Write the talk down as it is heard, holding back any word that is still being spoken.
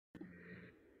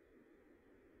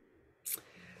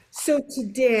So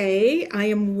today I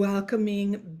am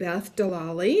welcoming Beth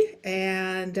Djalali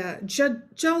and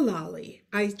Jalali.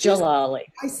 Jalali.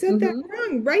 I said that Hmm.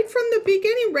 wrong right from the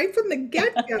beginning, right from the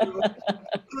get-go.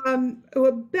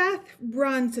 Well, Beth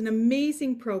runs an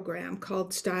amazing program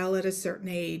called Style at a Certain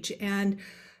Age, and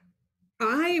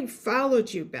I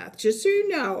followed you, Beth. Just so you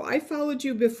know, I followed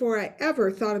you before I ever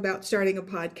thought about starting a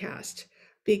podcast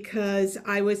because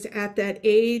I was at that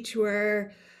age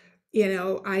where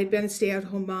I had been a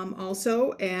stay-at-home mom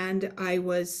also, and I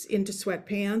was into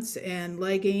sweatpants and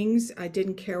leggings. I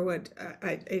didn't care what,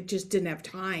 I just didn't have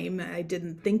time. I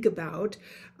didn't think about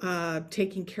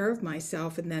taking care of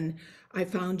myself. And then I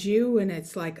found you, and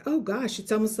it's like, oh gosh,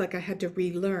 it's almost like I had to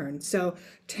relearn. So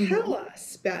tell Hmm.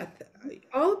 us, Beth,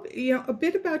 a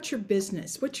bit about your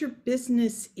business, what your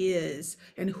business is,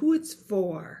 and who it's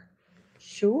for.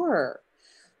 Sure.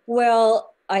 Well,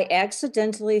 I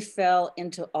accidentally fell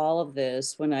into all of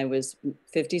this when I was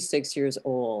 56 years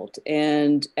old.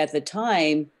 And at the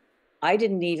time, I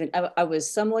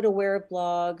was somewhat aware of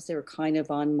blogs. They were kind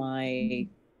of on I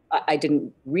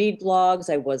didn't read blogs.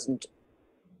 I wasn't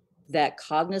that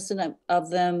cognizant of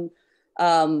them.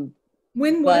 Um,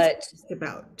 When was but this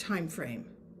about time frame?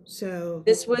 So.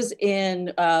 This was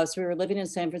so we were living in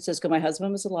San Francisco. My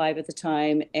husband was alive at the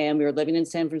time, and we were living in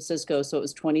San Francisco. So it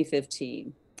was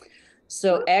 2015.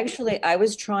 So actually, I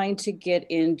was trying to get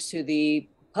into the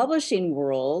publishing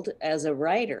world as a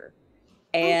writer.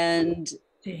 Oh, And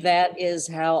dang. that is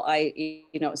how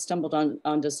stumbled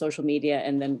onto social media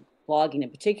and then blogging in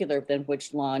particular, then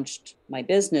which launched my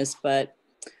business. But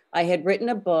I had written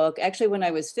a book. Actually, when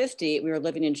I was 50, we were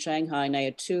living in Shanghai, and I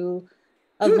had two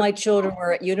of Good. my children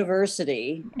were at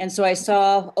university. And so I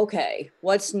saw, okay,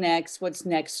 what's next? What's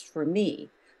next for me?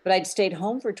 But I'd stayed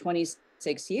home for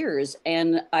 26 years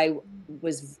and I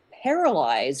was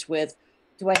paralyzed with,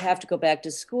 do I have to go back to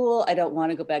school? I don't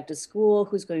want to go back to school.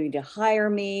 Who's going to hire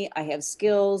me? I have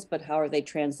skills, but how are they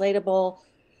translatable?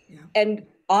 Yeah. And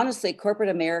honestly, corporate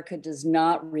America does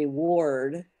not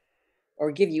reward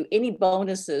or give you any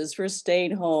bonuses for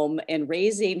staying home and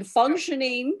raising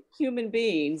functioning human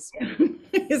beings.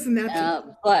 Isn't that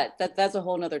the But that's a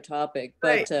whole nother topic.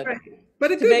 right, But right.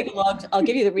 But a to good make a long, I'll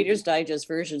give you the Reader's Digest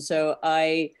version. So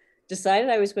I decided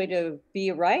I was going to be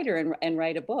a writer and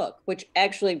write a book, which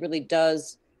actually really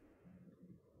does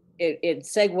it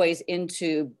segues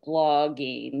into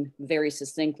blogging very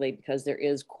succinctly because there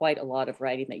is quite a lot of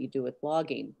writing that you do with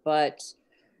blogging. But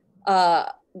uh,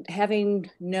 having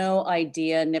no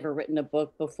idea, never written a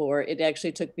book before, it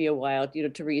actually took me a while,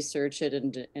 to research it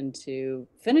and to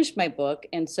finish my book.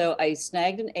 And so I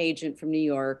snagged an agent from New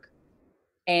York,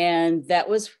 and that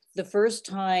was the first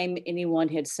time anyone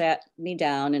had sat me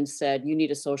down and said, "You need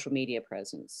a social media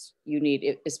presence. You need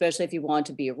it, especially if you want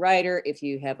to be a writer, if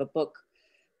you have a book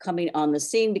coming on the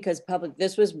scene," because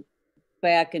this was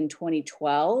back in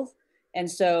 2012. And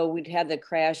so we'd had the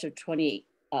crash of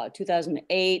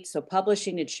 2008. So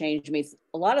publishing had changed me.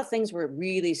 A lot of things were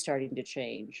really starting to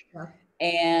change. yeah.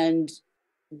 And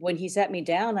when he sat me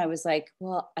down, I was like,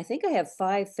 well, I think I have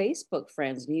 5 Facebook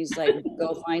friends. And he's like,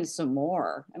 go find some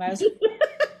more. And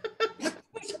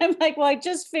I'm like, well, I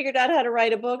just figured out how to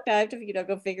write a book. Now I have to,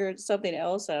 go figure something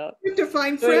else out. You have to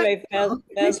find So friends anyway, now.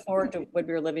 fast forward to when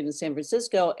we were living in San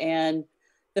Francisco, and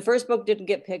the first book didn't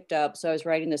get picked up, so I was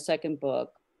writing the second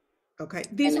book, Okay.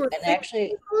 These and were and fiction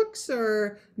actually, books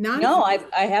or no, non-fiction?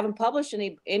 I haven't published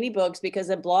any books because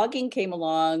the blogging came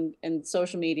along and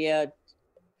social media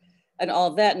and all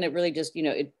of that, and it really just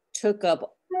it took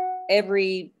up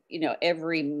every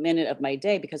minute of my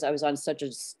day because I was on such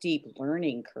a steep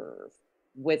learning curve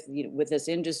with this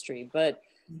industry, but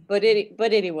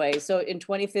anyway, so in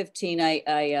 2015, I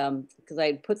because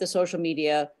I put the social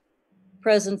media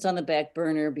presence on the back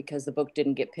burner because the book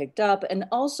didn't get picked up. And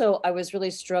also, I was really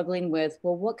struggling with,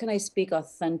 well, what can I speak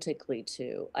authentically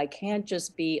to? I can't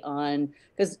just be on,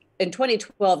 because in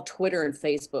 2012, Twitter and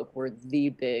Facebook were the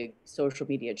big social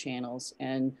media channels.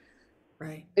 And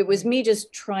Right, it was right. me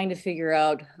just trying to figure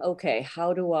out, okay,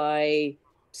 how do I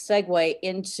segue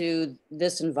into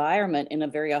this environment in a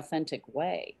very authentic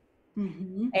way?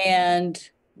 Hmm. And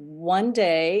one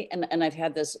day, and I've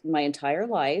had this my entire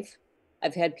life,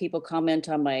 I've had people comment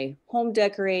on my home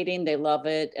decorating. They love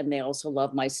it. And they also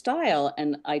love my style.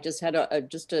 And I just had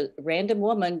just a random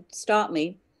woman stop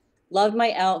me, loved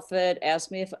my outfit, asked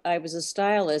me if I was a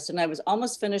stylist. And I was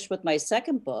almost finished with my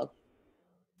second book.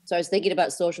 So I was thinking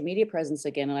about social media presence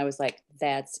again. And I was like,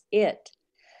 that's it.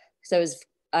 So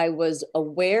I was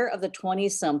aware of the 20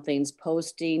 somethings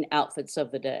posting outfits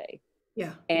of the day. Yeah.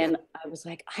 Yeah. And I was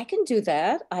like, I can do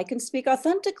that. I can speak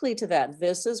authentically to that.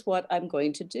 This is what I'm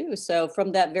going to do. So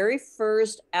from that very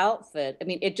first outfit, I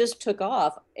mean, it just took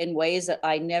off in ways that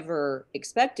I never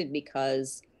expected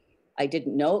because I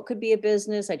didn't know it could be a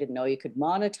business. I didn't know you could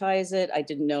monetize it. I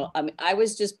didn't know. I mean, I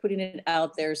was just putting it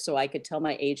out there so I could tell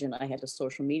my agent I had a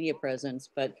social media presence.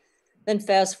 But then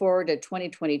fast forward to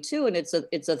 2022, and it's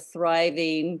a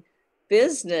thriving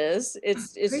business.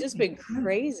 It's Great. just been Yeah.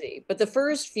 crazy. But the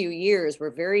first few years were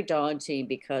very daunting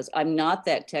because I'm not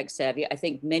that tech savvy. I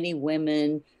think many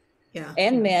women Yeah.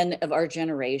 and men of our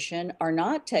generation are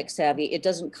not tech savvy. It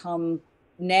doesn't come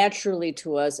naturally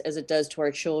to us as it does to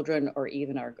our children or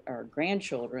even our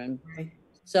grandchildren. Right.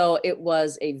 So it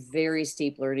was a very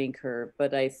steep learning curve,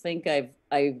 but I think I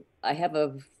have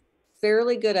a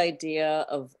fairly good idea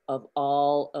of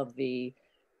all of the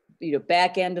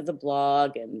back end of the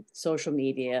blog and social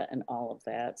media and all of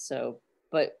that. So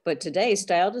but today,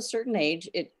 styled a certain age,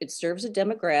 it serves a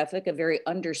demographic, a very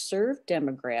underserved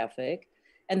demographic,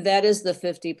 and that is the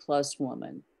 50 plus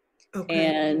woman. Okay.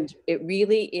 And it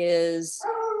really is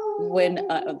when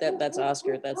that's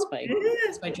Oscar. Yeah. That's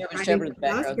my German I Shepherd in the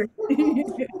background.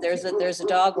 Oscar. There's a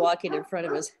dog walking in front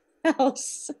of his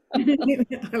house. I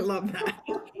love that.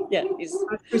 Yeah, he's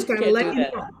Oscar's got to can't let do you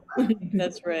that. know.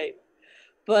 That's right.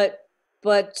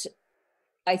 But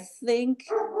I think,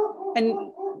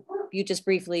 and you just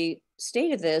briefly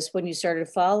stated this when you started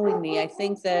following me, I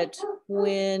think that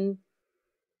when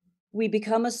we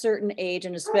become a certain age,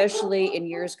 and especially in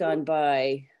years gone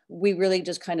by, we really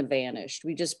just kind of vanished.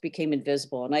 We just became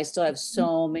invisible. And I still have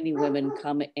so many women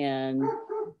come and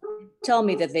tell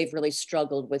me that they've really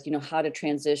struggled with, how to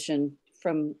transition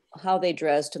from how they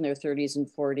dressed in their 30s and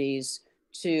 40s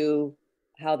to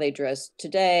how they dress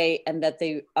today. And that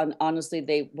they,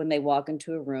 honestly, when they walk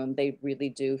into a room, they really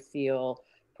do feel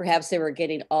perhaps they were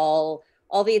getting all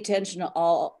the attention,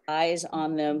 all eyes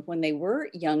on them when they were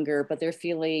younger, but they're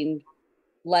feeling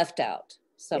left out Yeah.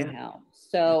 somehow.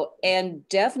 So, and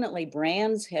definitely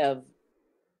brands have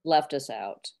left us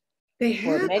out They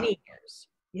for have. many years,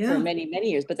 for Yeah. many, many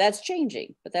years, but that's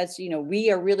changing. But that's, we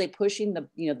are really pushing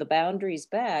the boundaries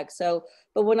back. So,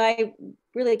 but when I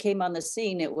really came on the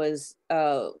scene, it was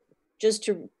just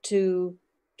to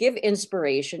give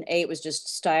inspiration. It was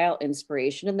just style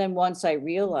inspiration. And then once I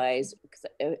realized,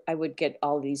 I would get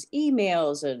all these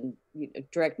emails and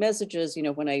direct messages,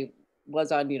 when I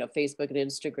was on, Facebook and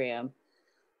Instagram,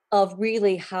 of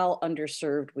really how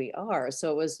underserved we are.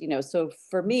 So it was, so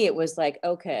for me, it was like,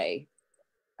 okay,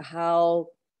 how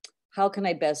how can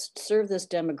I best serve this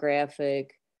demographic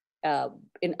uh,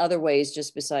 in other ways,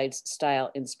 just besides style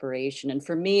inspiration? And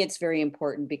for me, it's very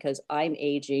important because I'm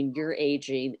aging, you're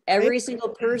aging, Right. every single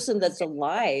person that's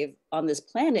alive on this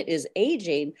planet is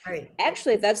aging. Right.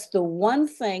 Actually, that's the one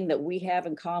thing that we have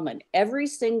in common. Every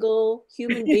single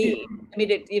human being. I mean,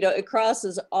 it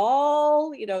crosses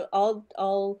all,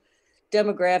 all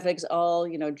demographics, all,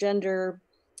 gender,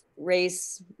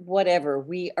 race, whatever.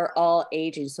 We are all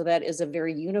aging. So that is a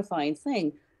very unifying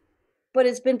thing. But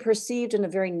it's been perceived in a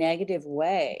very negative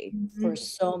way for Mhm.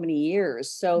 so many years.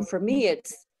 So for me,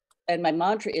 and my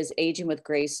mantra is aging with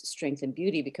grace, strength, and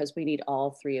beauty, because we need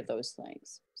all three of those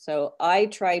things. So I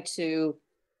try to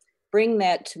bring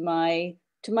that to my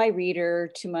reader,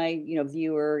 to my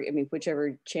viewer. I mean,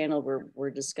 whichever channel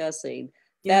we're discussing.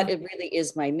 Yeah. That it really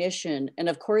is my mission. And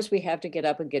of course, we have to get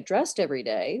up and get dressed every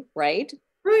day, right?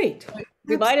 Right. we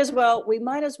That's might as well we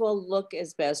might as well look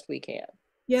as best we can.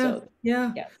 yeah. So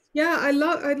Yeah. yeah. Yeah. I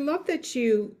love that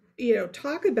you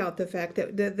talk about the fact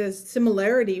that the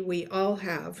similarity we all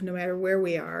have, no matter where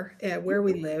we are, where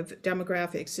we live,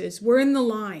 demographics is we're in the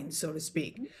line, so to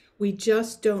speak. We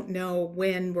just don't know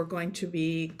when we're going to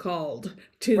be called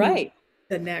to Right.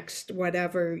 the next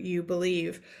whatever you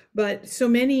believe. But so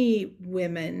many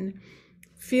women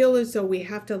feel as though we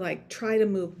have to like try to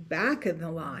move back in the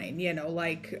line,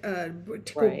 like to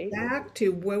go Right. back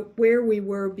to where we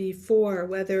were before,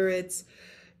 whether it's,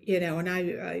 and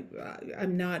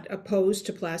I'm not opposed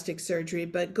to plastic surgery,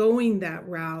 but going that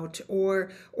route, or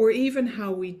even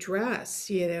how we dress.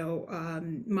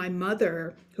 My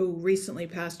mother, who recently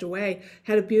passed away,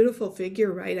 had a beautiful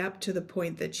figure right up to the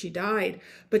point that she died,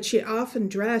 but she often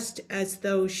dressed as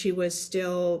though she was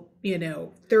still,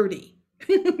 30.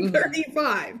 Mm-hmm.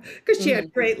 35, because she had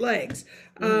Mm-hmm. great legs.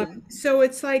 Mm-hmm. So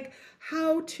it's like,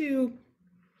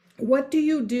 what do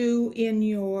you do in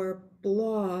your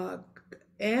blog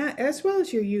as well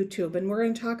as your YouTube? And we're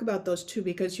going to talk about those too,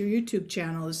 because your YouTube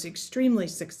channel is extremely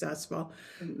successful.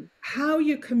 Mm-hmm. How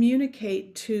you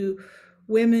communicate to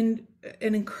women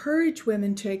and encourage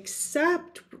women to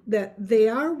accept that they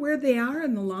are where they are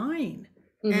in the line,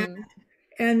 and Mm-hmm.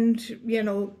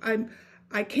 And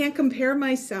I can't compare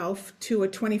myself to a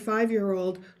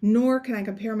 25-year-old, nor can I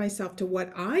compare myself to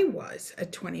what I was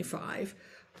at 25.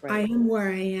 I Right. am where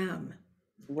I am.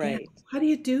 And Right. how do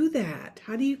you do that?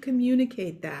 How do you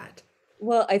communicate that?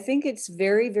 Well, I think it's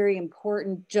very, very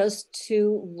important just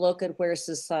to look at where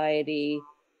society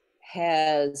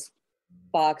has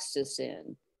boxed us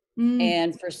in. Mm.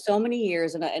 And for so many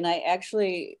years, and I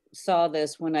actually saw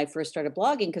this when I first started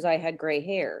blogging because I had gray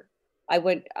hair. I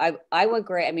went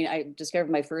gray. I mean, I discovered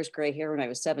my first gray hair when I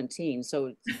was 17.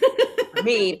 So for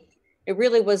me, it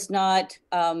really was not.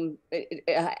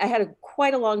 I had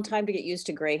quite a long time to get used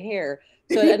to gray hair.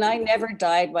 So, and I never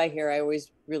dyed my hair. I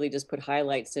always really just put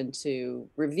highlights in to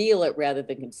reveal it rather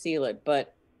than conceal it.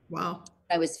 But Wow.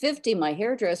 I was 50. My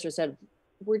hairdresser said,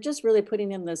 "We're just really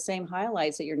putting in the same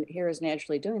highlights that your hair is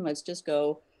naturally doing. Let's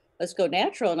go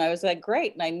natural." And I was like,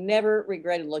 "Great!" And I never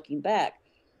regretted looking back.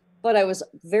 But I was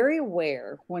very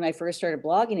aware when I first started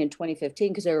blogging in 2015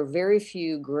 because there were very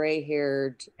few gray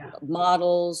haired Yeah.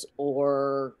 models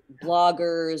or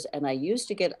bloggers. And I used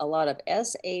to get a lot of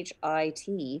SHIT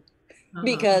Uh-huh.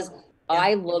 because Yeah.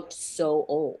 I looked so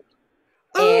old.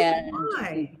 Oh And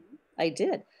my. I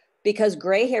did because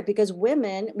gray hair, because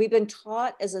women, we've been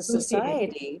taught as a Associated.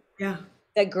 society Yeah.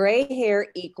 that gray hair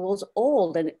equals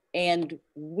old, and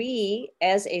we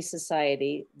as a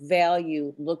society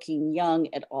value looking young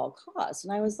at all costs.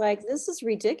 And I was like, this is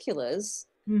ridiculous.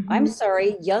 I'm Mm-hmm.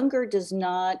 sorry, younger does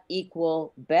not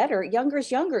equal better. Younger is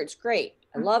younger. It's great.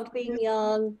 I loved being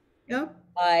young. Yep.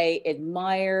 I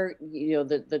admire,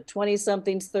 the 20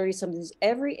 somethings, 30 somethings.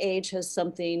 Every age has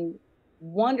something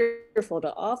wonderful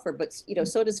to offer, but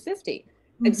so does 50,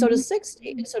 and so Mm-hmm. does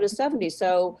 60, and so does 70.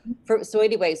 So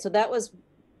anyway, so that was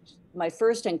my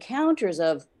first encounters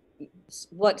of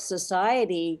what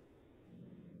society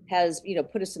has,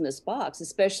 put us in this box,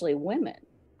 especially women,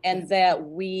 Yeah. and that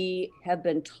we have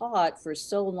been taught for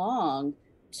so long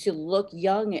to look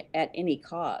young at any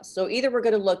cost. So either we're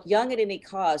going to look young at any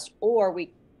cost, or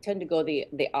we tend to go the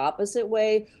opposite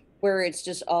way, where it's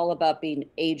just all about being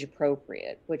age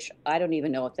appropriate, which I don't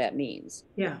even know what that means.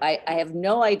 Yeah. I have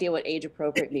no idea what age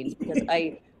appropriate means because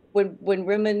when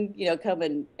women, come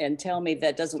and tell me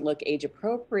that doesn't look age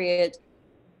appropriate,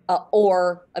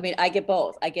 or I mean, I get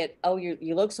both. I get, oh,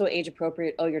 you look so age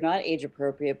appropriate. Oh, you're not age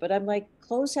appropriate. But I'm like,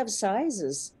 clothes have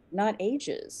sizes, not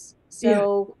ages.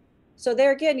 Yeah. So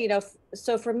there again,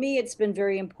 so for me, it's been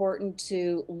very important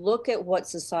to look at what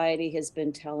society has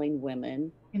been telling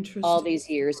women all Interesting. these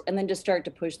years, and then to start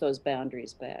to push those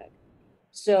boundaries back. Yeah.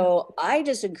 So I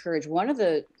just encourage, one of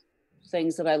the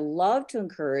things that I love to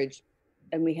encourage,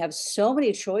 and we have so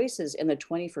many choices in the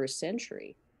 21st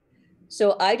century.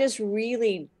 So I just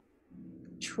really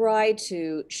try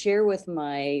to share with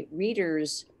my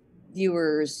readers,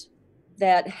 viewers,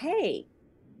 that, hey,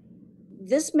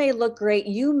 this may look great.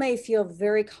 You may feel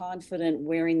very confident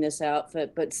wearing this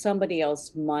outfit, but somebody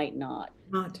else might not.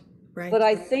 Not But right.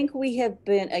 I think we've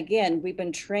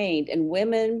been trained, and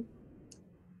women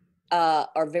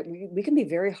we can be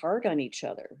very hard on each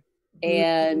other. Mm,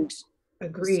 And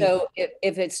agreed. so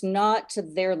if it's not to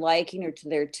their liking or to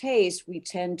their taste, we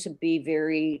tend to be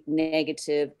very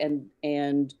negative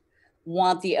and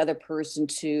want the other person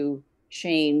to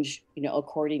change,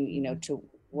 according, to Mhm.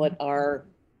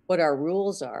 what our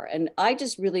rules are. And I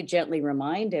just really gently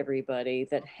remind everybody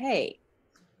that, hey,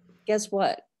 guess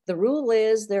what? The rule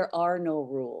is there are no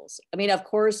rules. I mean, of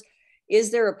course,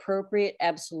 is there appropriate?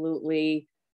 Absolutely.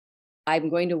 I'm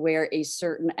going to wear a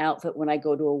certain outfit when I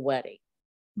go to a wedding.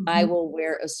 I Mhm. will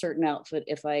wear a certain outfit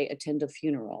if I attend a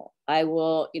funeral. I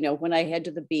will, when I head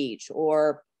to the beach,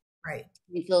 or Right.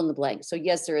 you fill in the blank. So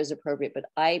yes, there is appropriate, but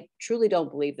I truly don't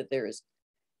believe that there is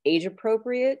age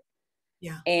appropriate.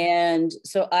 Yeah. And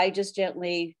so I just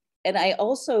gently, and I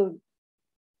also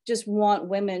just want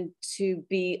women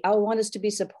I want us to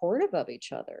be supportive of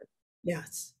each other.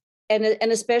 Yes. And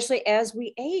especially as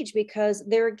we age, because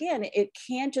there again, it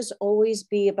can't just always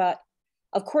be about,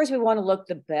 of course, we want to look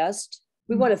the best,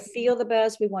 we Mhm. want to feel the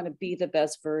best, we want to be the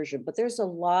best version, but there's a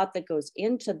lot that goes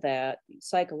into that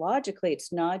psychologically.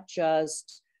 It's not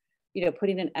just,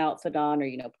 putting an outfit on, or,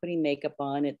 putting makeup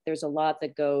on it. There's a lot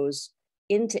that goes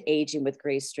into aging with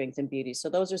grace, strength, and beauty. So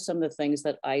those are some of the things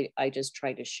that I just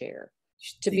try to share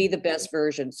to be Think- the best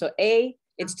version. So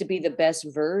it's to be the best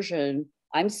version.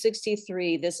 I'm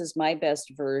 63. This is my best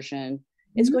version.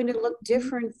 It's Mhm. going to look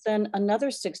different than another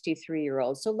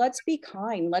 63-year-old. So let's be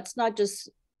kind. Let's not just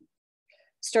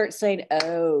start saying,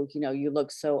 oh, you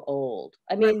look so old.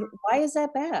 I Right. mean, why is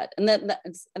that bad? And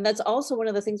that's also one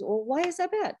of the things. Well, why is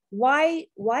that bad? Why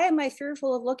am I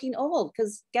fearful of looking old?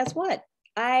 Because guess what?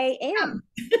 I am.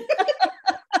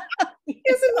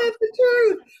 Isn't that the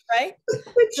truth? Right.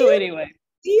 But So anyway,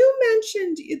 you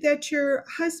mentioned that your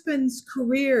husband's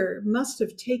career must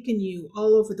have taken you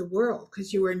all over the world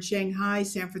because you were in Shanghai,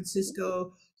 San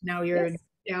Francisco, now you're in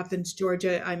yes, Athens,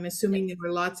 Georgia. I'm yes, assuming there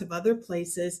were lots of other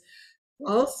places yes.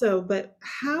 also, but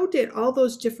how did all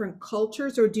those different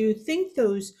cultures, or do you think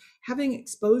those having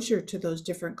exposure to those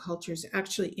different cultures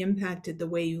actually impacted the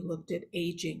way you looked at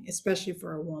aging, especially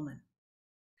for a woman?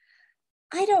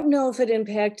 I don't know if it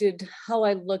impacted how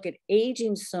I look at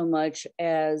aging so much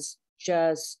as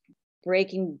just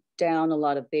breaking down a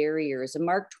lot of barriers. And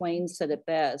Mark Twain said it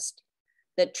best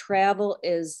that travel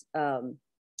is,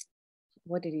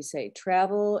 what did he say?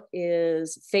 Travel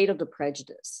is fatal to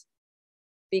prejudice.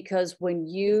 Because when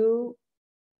you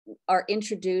are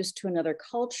introduced to another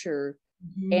culture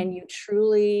Mhm. and you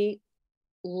truly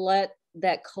let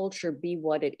that culture be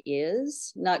what it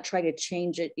is, not try to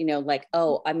change it, like,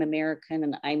 oh, I'm American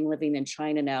and I'm living in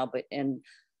China now, but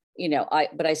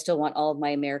I still want all of my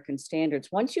American standards.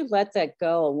 Once you let that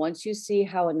go, once you see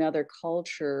how another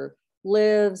culture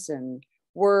lives and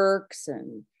works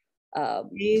and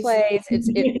Amazing. plays,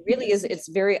 it really is, it's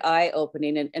very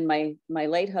eye-opening. And my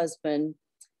late husband,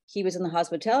 he was in the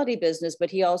hospitality business, but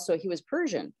he was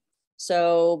Persian.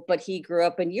 So, but he grew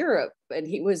up in Europe and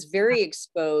he was very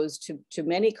exposed to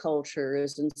many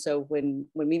cultures. And so when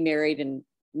we married and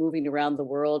moving around the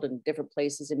world and different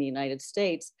places in the United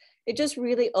States, it just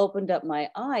really opened up my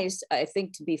eyes, I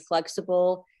think, to be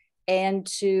flexible and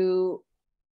to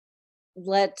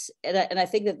and I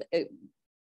think that it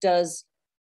does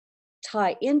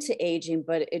tie into aging,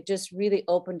 but it just really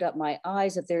opened up my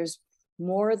eyes that there's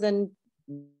more than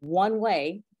one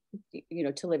way,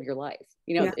 to live your life.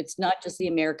 Yeah, It's not just the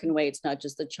American way, it's not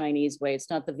just the Chinese way, it's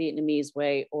not the Vietnamese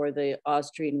way or the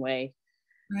Austrian way.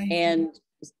 right. And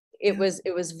Yeah. it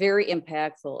was very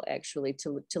impactful actually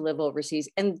to live overseas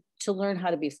and to learn how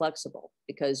to be flexible,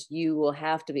 because you will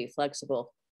have to be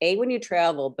flexible when you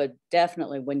travel, but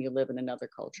definitely when you live in another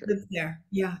culture. Live there.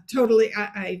 Yeah, totally.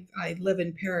 I live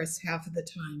in Paris half of the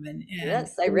time, and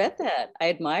Yes, I read that. I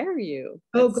admire you.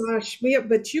 oh That's gosh,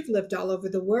 but you've lived all over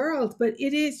the world. But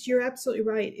you're absolutely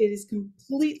right. It is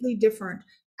completely different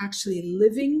actually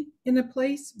living in a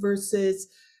place versus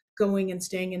going and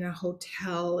staying in a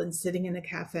hotel and sitting in a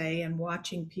cafe and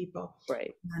watching people.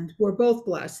 right. And we're both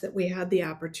blessed that we had the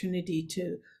opportunity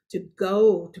to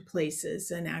go to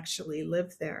places and actually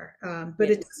live there.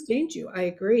 But it Yes. does change you. I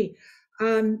agree.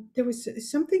 There was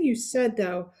something you said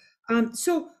though.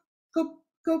 So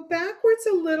go backwards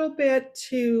a little bit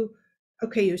to,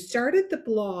 okay, you started the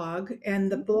blog, and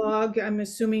the blog, I'm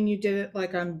assuming you did it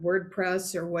like on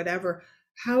WordPress or whatever.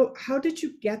 How did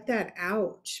you get that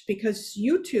out? Because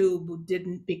YouTube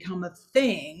didn't become a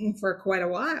thing for quite a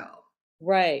while.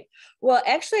 Right. Well,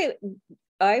 actually,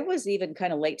 I was even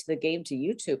kind of late to the game to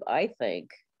YouTube, I think.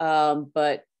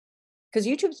 But because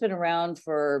YouTube's been around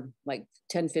for like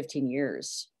 10, 15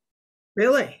 years.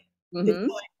 Really? Mm-hmm.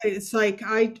 It's like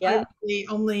I Yeah. really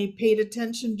only paid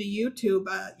attention to YouTube.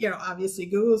 Obviously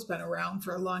Google's been around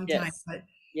for a long time, Yes. but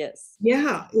Yes.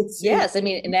 yeah, it's Yes. I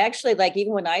mean, and actually, like,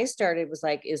 even when I started, it was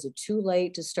like, is it too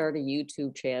late to start a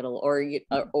YouTube channel,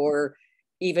 or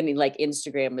even like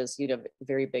Instagram is,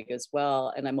 very big as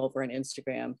well. And I'm over on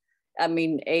Instagram. I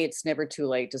mean, it's never too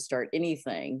late to start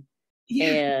anything. yeah,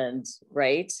 And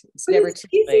right, it's but never it's too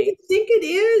easy to late. think it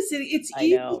is. It's I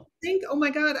easy to know. think, oh my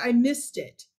God, I missed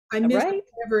it. I missed Right.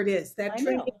 whatever it is. That I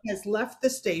train know. has left the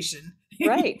station.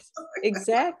 Right.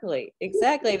 Exactly.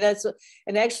 Exactly.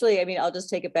 And actually, I mean, I'll just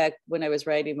take it back when I was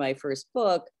writing my first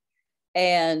book.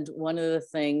 And one of the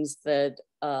things that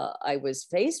I was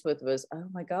faced with was, oh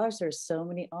my gosh, there's so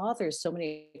many authors, so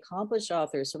many accomplished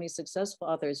authors, so many successful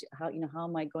authors. How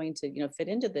am I going to, fit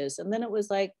into this? And then it was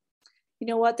like, you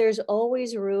know what? There's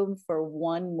always room for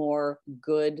one more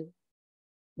good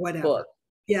Whatever. book.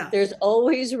 Yeah. There's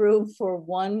always room for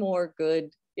one more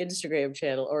good Instagram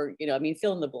channel, or, I mean,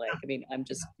 fill in the blank. I mean, I'm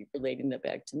just relating that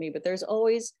back to me, but there's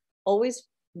always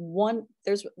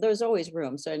there's always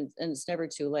room. So, and it's never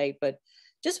too late. But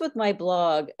just with my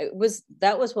blog,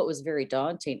 that was what was very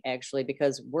daunting actually,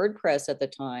 because WordPress at the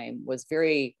time was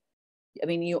very, I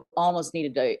mean, you almost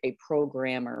needed a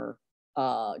programmer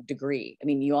degree. I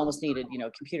mean, you almost needed,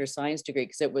 computer science degree,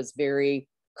 because it was very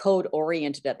code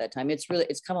oriented at that time. It's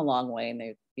come a long way, and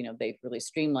they've really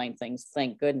streamlined things,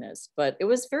 thank goodness. But it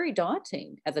was very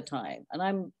daunting at the time.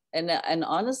 And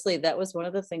honestly, that was one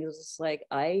of the things. It's like,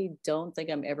 I don't think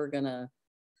I'm ever gonna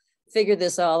figure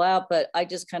this all out. But I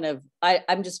just kind of,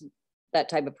 I'm just that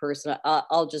type of person.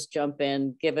 I'll just jump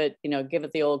in, give it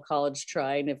the old college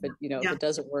try. And if Yeah. it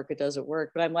doesn't work, it doesn't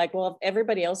work. But I'm like, well, if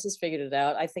everybody else has figured it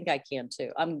out, I think I can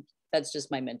too. That's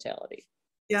just my mentality.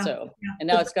 Yeah. So, Yeah. and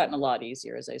now it's gotten a lot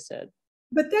easier, as I said.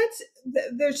 But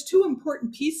there's two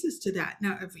important pieces to that.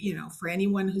 Now, if, for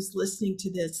anyone who's listening to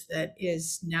this that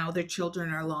is now their children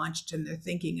are launched and they're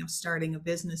thinking of starting a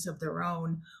business of their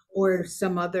own or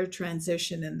some other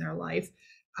transition in their life,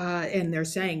 and they're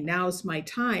saying now's my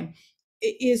time,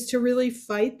 is to really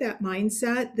fight that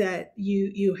mindset that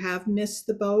you have missed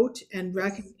the boat and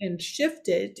Yes, and shift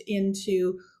it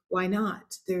into why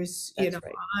not? There's, that's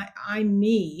right. I'm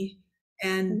me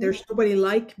and Mhm. there's nobody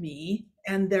like me,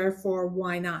 and therefore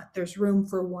why not? There's room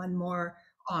for one more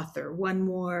author, one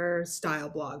more style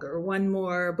blogger, one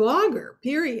more blogger,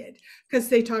 period, because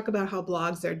they talk about how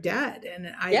blogs are dead, and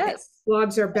I think Yes,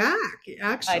 blogs are back, I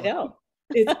actually. know.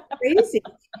 It's crazy.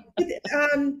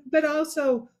 But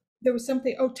also there was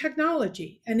something,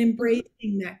 technology, and Mhm.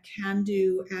 embracing that can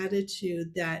do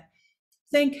attitude that,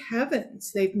 thank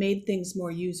heavens, they've made things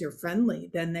more user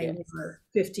friendly than they Yes, were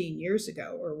 15 years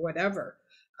ago or whatever.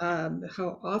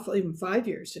 How awful, even 5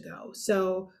 years ago.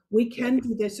 So we yes, can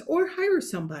do this or hire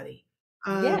somebody.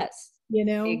 Um, yes, you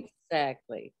know,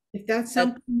 exactly. if that's That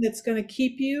something that's going to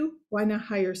keep you, why not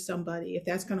hire somebody if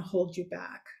that's going to hold you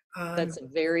back? that's a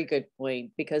very good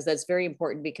point, because that's very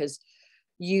important, because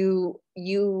you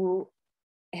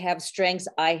have strengths,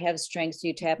 I have strengths,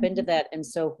 you tap into that. And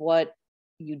so what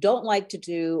you don't like to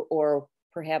do, or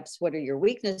perhaps what are your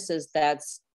weaknesses,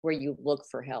 that's where you look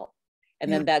for help.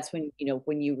 And Yeah. then that's when,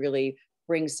 when you really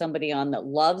bring somebody on that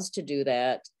loves to do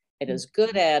that and is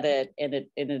good at it, and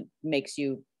it makes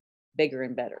you bigger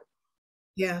and better.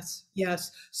 Yes,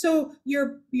 yes. So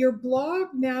your blog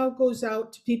now goes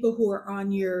out to people who are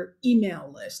on your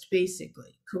email list,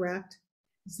 basically, correct?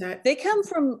 Is that They come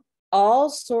from all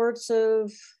sorts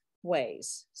of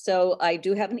ways. So I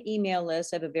do have an email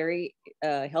list. I have a very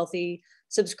healthy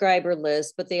subscriber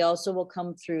list, but they also will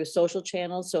come through social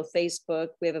channels. So Facebook,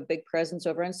 we have a big presence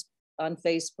over on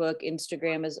Facebook.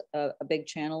 Instagram is a big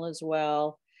channel as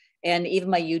well. And even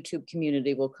my YouTube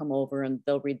community will come over and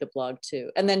they'll read the blog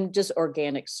too. And then just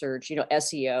organic search,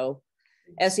 SEO.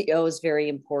 SEO is very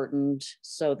important.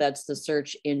 So that's the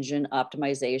search engine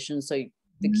optimization. So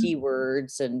the Mhm.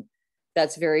 keywords, and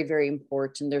that's very, very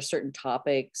important. There's certain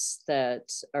topics that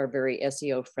are very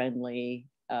SEO friendly.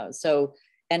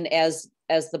 And as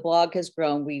the blog has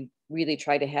grown, we really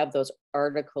try to have those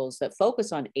articles that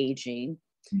focus on aging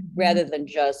Mhm. rather than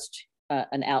just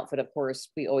an outfit. Of course,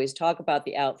 we always talk about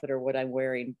the outfit or what I'm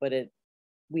wearing, but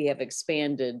we have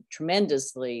expanded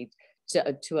tremendously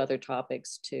to other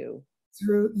topics too.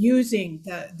 Through using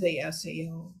the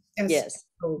Yes.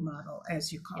 SEO model,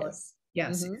 as you call it. Yes.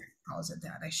 Yes, Hmm. Erin calls it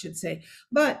that, I should say.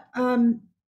 But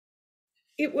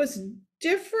it was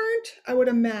different, I would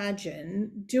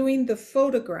imagine, doing the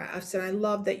photographs. And I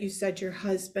love that you said your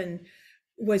husband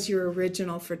was your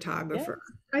original Yes. photographer.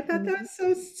 I thought Hmm.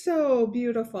 that's so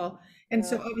beautiful. And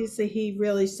so Yeah. obviously he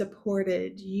really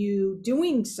supported you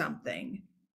doing something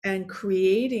and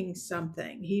creating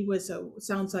something. He was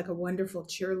sounds like a wonderful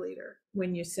cheerleader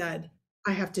when you said,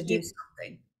 I have to do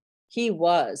He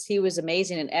something. he was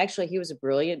amazing, and actually he was a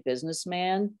brilliant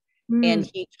businessman, Mm, and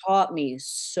he taught me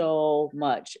so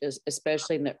much,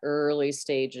 especially in the early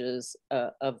stages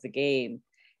of the game,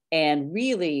 and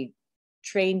really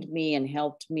trained me and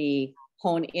helped me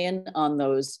hone in on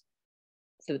those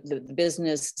the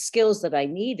business skills that I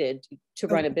needed to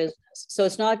run a okay. business. So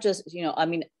it's not just, I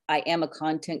mean, I am a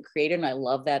content creator and I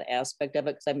love that aspect of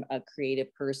it because I'm a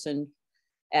creative person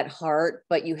at heart,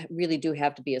 but you really do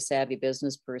have to be a savvy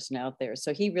business person out there.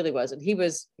 So he really was, and he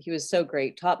was so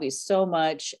great, taught me so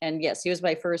much. And yes, he was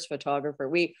my first photographer.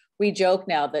 We joke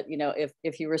now that,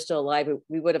 if he were still alive,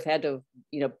 we would have had to,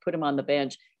 put him on the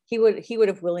bench. He would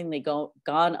have willingly gone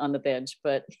on the bench,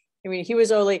 but I mean, he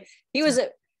was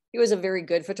a very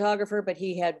good photographer, but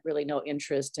he had really no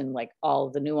interest in like all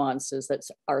the nuances that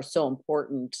are so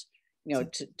important,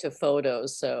 to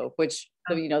photos. So, which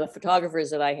the photographers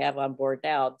that I have on board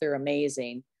now, they're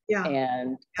amazing Yeah,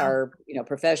 and yeah. are,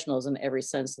 professionals in every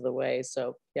sense of the way.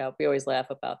 So yeah, we always laugh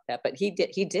about that. But he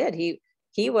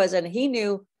was, and he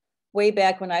knew way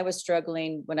back when I was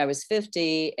struggling when I was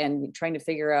 50 and trying to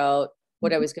figure out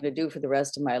what I Mhm. was going to do for the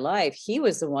rest of my life. He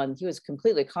was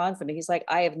completely confident. He's like,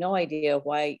 I have no idea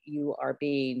why you are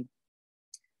being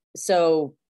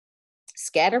so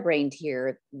scatterbrained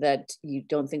here that you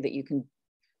don't think that you can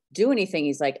do anything.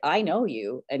 He's like, I know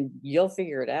you and you'll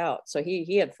figure it out. So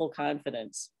he had full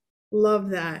confidence. Love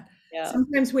that. Yeah.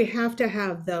 Sometimes we have to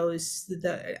have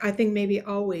I think maybe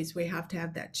always we have to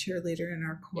have that cheerleader in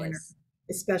our corner, Yes.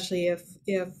 especially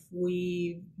if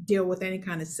we deal with any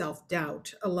kind of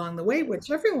self-doubt along the way, Yes.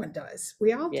 which everyone does.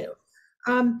 We all Yes.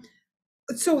 do. Um,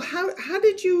 So how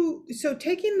did you, so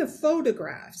taking the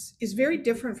photographs is very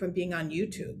different from being on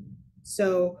YouTube.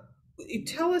 So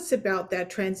tell us about that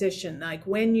transition, like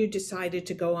when you decided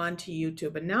to go on to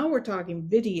YouTube, and now we're talking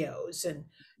videos, and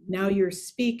now you're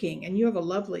speaking, and you have a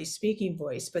lovely speaking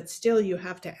voice, but still you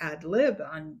have to ad lib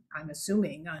on, I'm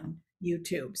assuming, on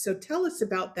YouTube. So tell us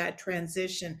about that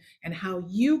transition and how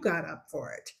you got up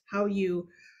for it, how you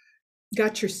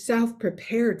got yourself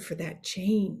prepared for that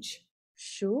change.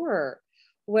 Sure.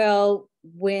 Well,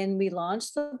 when we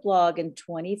launched the blog in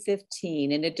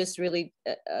 2015, and it just really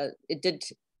it did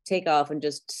take off in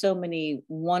just so many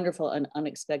wonderful and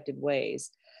unexpected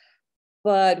ways.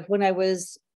 But when I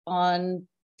was on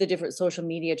the different social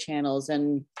media channels,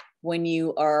 and when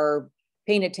you are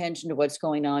paying attention to what's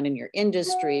going on in your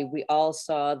industry, we all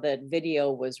saw that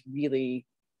video was really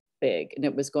big, and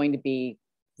it was going to be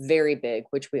very big,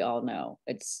 which we all know.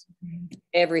 It's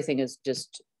everything is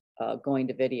just going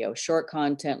to video, short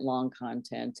content, long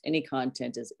content, any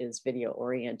content is video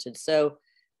oriented. So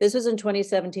this was in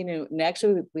 2017, and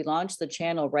actually we launched the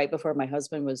channel right before my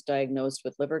husband was diagnosed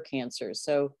with liver cancer.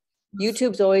 So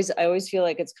YouTube's always, I always feel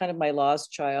like it's kind of my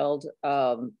lost child,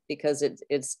 because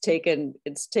it's taken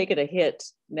a hit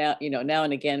now, now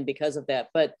and again because of that.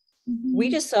 But we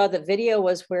Mhm. just saw that video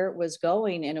was where it was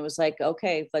going, and it was like,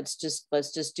 okay, let's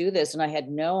just do this. And I had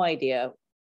no idea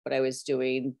what I was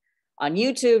doing on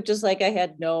YouTube, just like I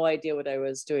had no idea what I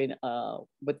was doing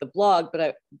with the blog.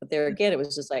 But there again, it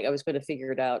was just like I was going to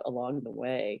figure it out along the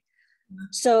way.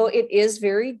 So it is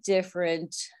very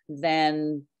different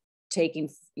than taking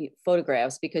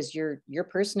photographs, because your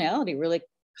personality really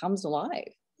comes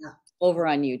alive Yeah. over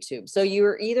on YouTube. So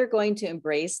you're either going to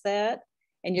embrace that,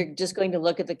 and you're just going to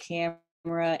look at the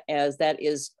camera as that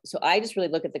is. So I just really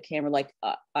look at the camera like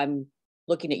I'm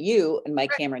looking at you and my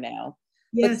camera now.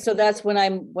 But Yes. so that's when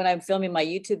I'm filming my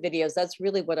YouTube videos, that's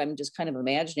really what I'm just kind of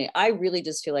imagining. I really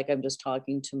just feel like I'm just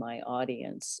talking to my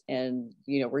audience, and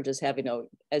we're just having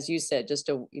as you said, just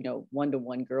a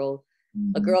one-to-one a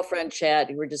Mhm. girlfriend chat.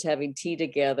 We're just having tea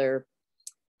together.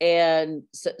 And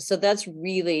so that's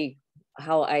really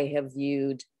how I have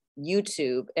viewed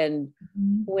YouTube. And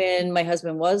Mhm. when my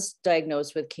husband was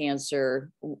diagnosed with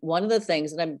cancer, one of the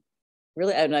things, and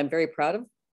I'm very proud of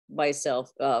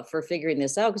myself for figuring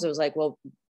this out, because it was like, well,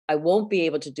 I won't be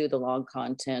able to do the long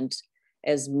content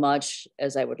as much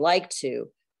as I would like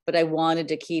to, but I wanted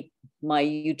to keep my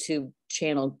YouTube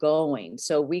channel going.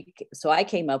 So I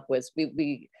came up with,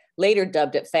 we later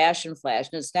dubbed it Fashion Flash,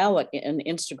 and it's now what an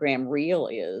Instagram reel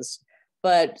is.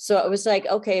 But so it was like,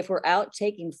 okay, if we're out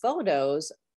taking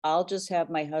photos, I'll just have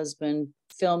my husband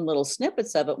film little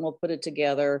snippets of it, and we'll put it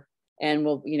together, and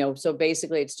so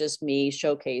basically it's just me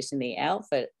showcasing the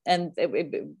outfit. And it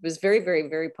was very, very,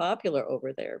 very popular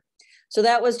over there. So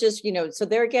that was just, so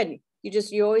there again,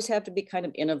 you always have to be kind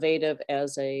of innovative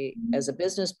as a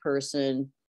business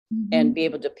person, and Mhm. be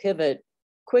able to pivot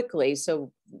quickly.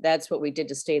 So that's what we did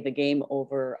to stay the game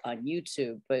over on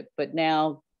YouTube. But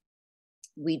now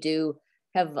we do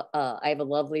have I have a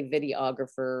lovely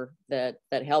videographer that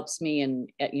helps me,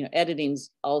 and editing's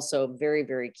also very,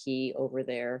 very key over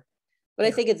there. But I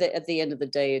Yeah. think at the end of the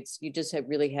day, it's you just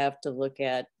really have to look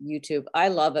at YouTube. I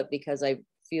love it because I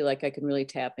feel like I can really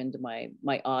tap into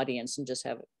my audience and just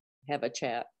have a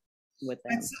chat with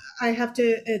them. That's, I have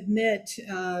to admit,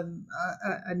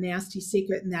 a nasty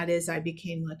secret, and that is I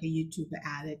became like a YouTube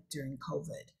addict during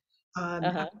COVID.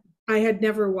 Uh-huh. I had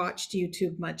never watched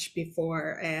YouTube much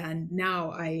before, and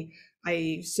now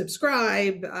I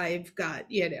subscribe. I've got,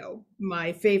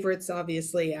 my favorites.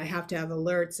 Obviously, I have to have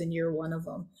alerts, and you're one of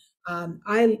them.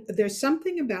 I There's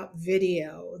something about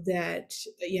video that,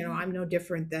 I'm no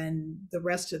different than the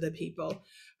rest of the people.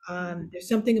 There's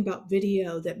something about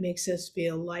video that makes us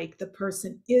feel like the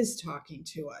person is talking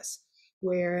to us.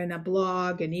 Where in a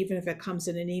blog, and even if it comes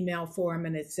in an email form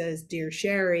and it says "Dear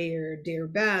Sharri" or "Dear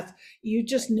Beth," you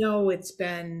just Right. know it's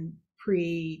been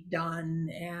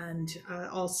pre-done and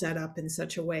all set up in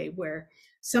such a way where Right.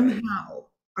 somehow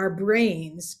our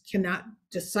brains cannot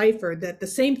decipher that the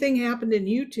same thing happened in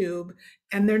YouTube,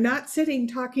 and they're not sitting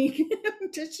talking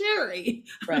to Sharri,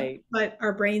 Right. but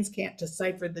our brains can't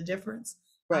decipher the difference,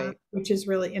 Right. which is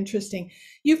really interesting.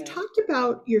 You've Yeah. talked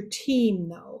about your team,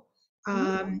 though.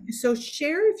 Mhm. So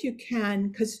share if you can,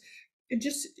 because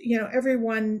just,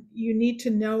 everyone, you need to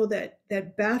know that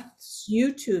Beth's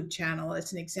YouTube channel,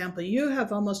 as an example, you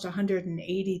have almost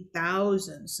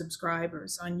 180,000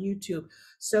 subscribers on YouTube.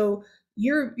 So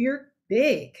you're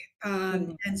big.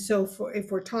 Mhm. And so if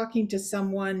we're talking to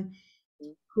someone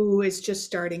Mhm. who is just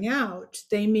starting out,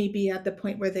 they may be at the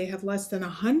point where they have less than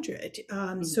 100.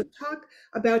 So Mhm. talk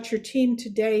about your team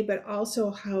today, but also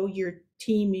how your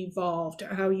team evolved,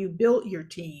 or how you built your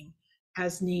team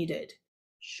as needed?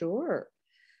 Sure.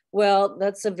 Well,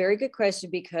 that's a very good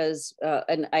question because,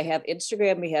 and I have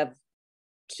Instagram. We have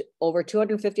over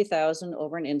 250,000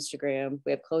 over on Instagram.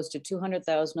 We have close to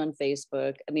 200,000 on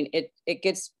Facebook. I mean,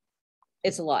 it's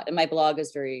a lot, and my blog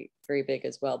is very very big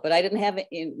as well. But I didn't have it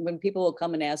when people will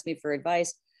come and ask me for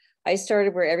advice. I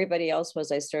started where everybody else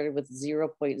was. I started with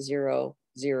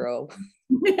 0.00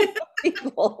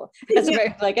 people. As a Yeah.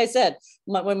 matter, like I said,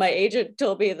 when my agent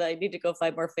told me that I need to go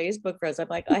find more Facebook friends, I'm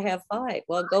like, I have 5.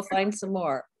 Well, go find some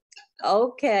more.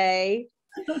 Okay.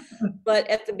 But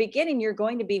at the beginning, you're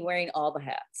going to be wearing all the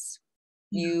hats.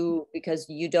 Yeah. Because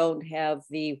you don't have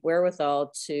the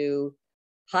wherewithal to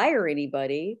hire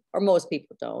anybody, or most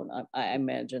people don't. I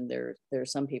imagine there are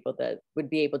some people that would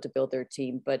be able to build their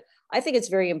team, but I think it's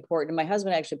very important. My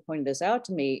husband actually pointed this out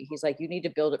to me. He's like, you need to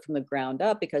build it from the ground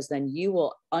up, because then you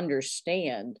will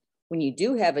understand, when you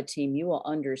do have a team, you will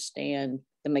understand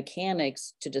the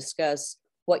mechanics to discuss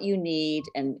what you need,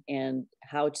 and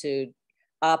how to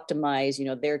optimize,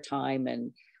 their time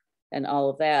and all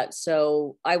of that.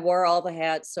 So I wore all the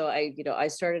hats. So I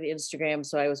started Instagram.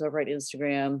 So I was over at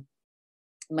Instagram.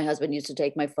 My husband used to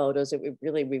take my photos. It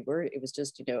was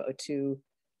just, a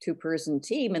two-person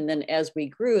team. And then as we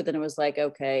grew, then it was like,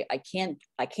 okay, I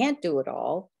can't do it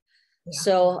all. Yeah.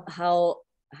 So how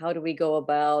do we go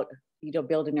about,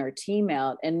 building our team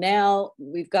out? And now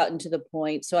we've gotten to the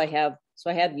point. So I have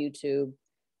YouTube,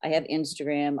 I have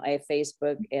Instagram, I have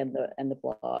Facebook, and the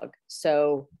blog.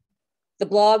 So the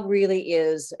blog really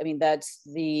is, I mean, that's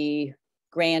the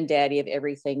granddaddy of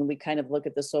everything. We kind of look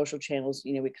at the social channels,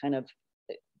 we kind of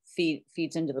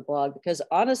feeds into the blog, because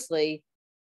honestly,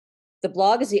 the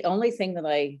blog is the only thing that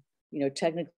I,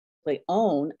 technically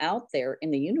own out there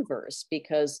in the universe,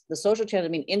 because the social channel, I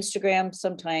mean, Instagram,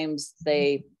 sometimes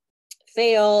they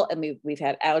fail, and we've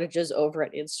had outages over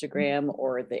at Instagram,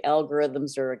 or the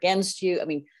algorithms are against you. I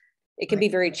mean, it can be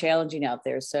very challenging out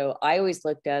there. So I always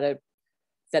looked at it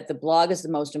that the blog is the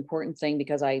most important thing,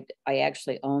 because I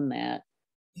actually own that.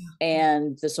 Yeah.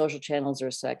 And the social channels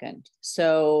are second.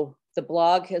 So the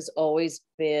blog has always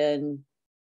been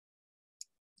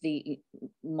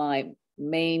my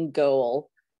main goal.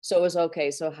 So it was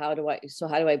okay. So how do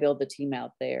I build the team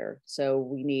out there? So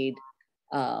we need,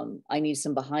 I need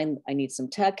some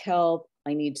tech help.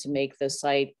 I need to make the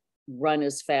site run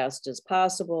as fast as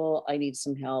possible. I need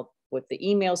some help with the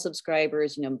email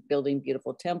subscribers, building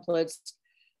beautiful templates.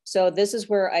 So this is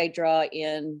where I draw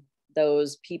in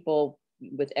those people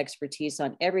with expertise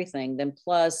on everything. Then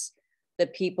plus the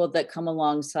people that come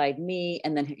alongside me.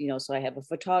 And then, so I have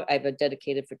I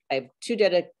have 2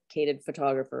 dedicated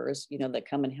photographers, that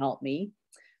come and help me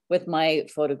with my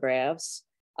photographs.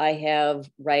 I have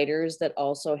writers that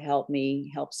also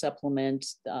help supplement.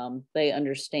 They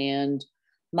understand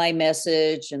my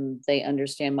message and they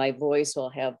understand my voice. So I'll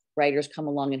have writers come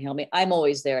along and help me. I'm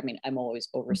always there. I mean, I'm always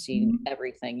overseeing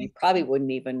everything. You probably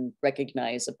wouldn't even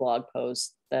recognize a blog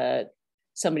post that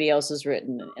somebody else has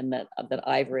written and that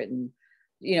I've written,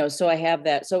 so I have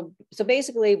that. So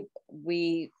basically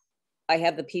I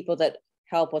have the people that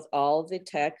help with all of the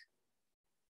tech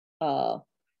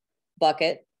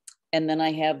bucket. And then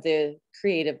I have the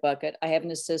creative bucket. I have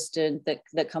an assistant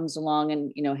that comes along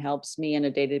and, helps me on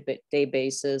a day-to-day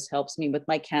basis, helps me with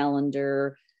my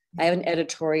calendar. I have an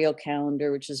editorial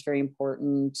calendar, which is very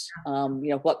important.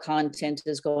 What content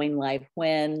is going live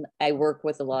when. I work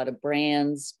with a lot of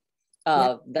brands.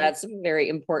 That's very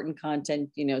important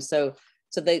content, so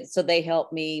they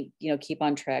help me, keep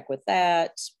on track with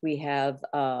that. We have,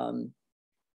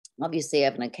 obviously I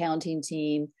have an accounting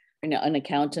team, an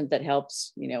accountant that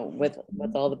helps, with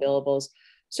all the billables.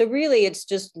 So really it's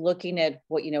just looking at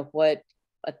what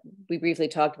we briefly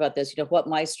talked about this, what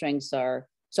my strengths are.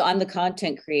 So I'm the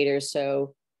content creator.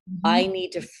 So I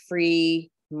need to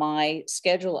free my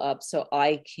schedule up so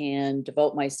I can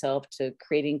devote myself to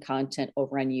creating content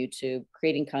over on YouTube,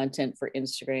 creating content for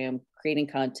Instagram, creating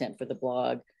content for the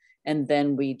blog. And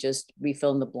then we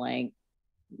fill in the blank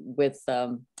with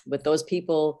those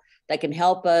people that can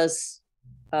help us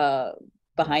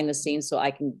behind the scenes, so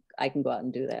I can go out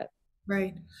and do that.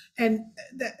 Right. And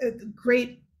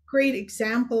great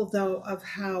example though of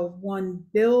how one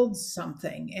builds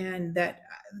something, and that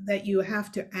you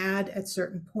have to add at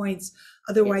certain points.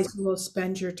 Otherwise, Yes. you will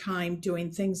spend your time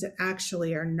doing things that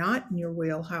actually are not in your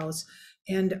wheelhouse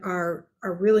and are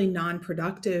really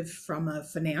non-productive from a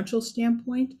financial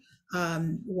standpoint.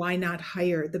 Why not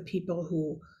hire the people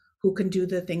who can do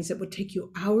the things that would take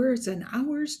you hours and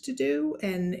hours to do,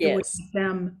 and it would Yes. take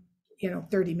them,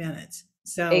 30 minutes.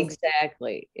 So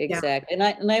Exactly. yeah. And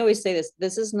I always say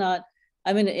this is not,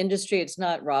 I'm in an industry, it's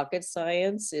not rocket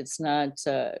science. It's not,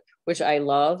 which I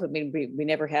love. I mean, we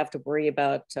never have to worry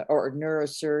about, or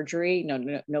neurosurgery.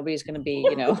 No, nobody's going to be,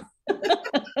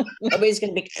 nobody's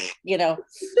going to be,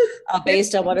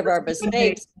 based on one of our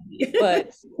mistakes.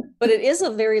 But it is a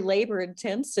very labor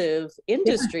intensive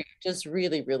industry. It just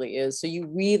really, really is. So you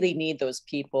really need those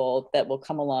people that will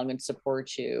come along and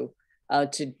support you,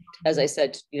 to, as I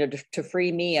said, to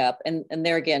free me up. And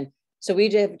there again, so we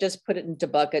just put it into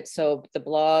buckets. So the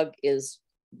blog is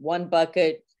one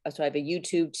bucket. So I have a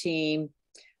YouTube team.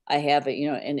 I have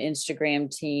an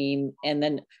Instagram team. And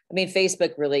then, I mean,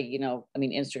 Facebook really,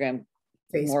 Instagram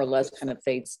more or less kind of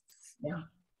feeds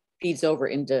over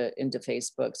into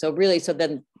Facebook. So really, so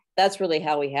then that's really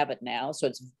how we have it now. So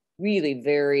it's really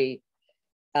very,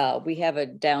 we have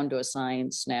it down to a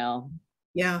science now.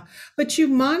 Yeah, but you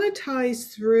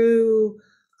monetize through,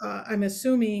 I'm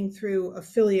assuming through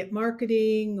affiliate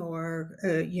marketing, or,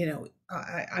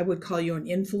 I would call you an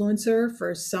influencer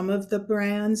for some of the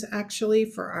brands, actually,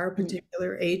 for our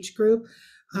particular age group.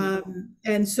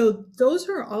 And so those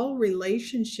are all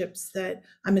relationships that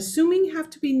I'm assuming have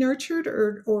to be nurtured,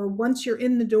 or once you're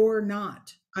in the door,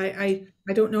 not. I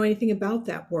don't know anything about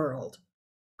that world.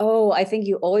 Oh, I think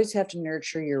you always have to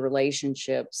nurture your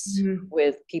relationships Mhm.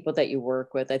 with people that you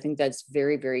work with. I think that's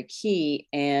very, very key.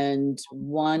 And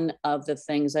one of the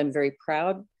things I'm very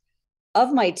proud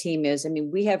of my team is, I mean,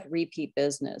 we have repeat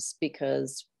business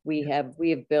because we have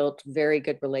built very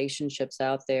good relationships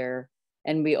out there,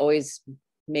 and we always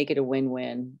make it a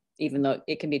win-win, even though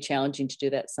it can be challenging to do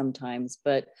that sometimes.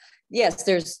 But yes,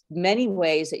 there's many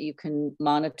ways that you can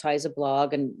monetize a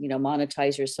blog and,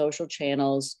 monetize your social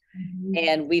channels.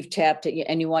 And we've tapped it,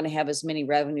 and you want to have as many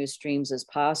revenue streams as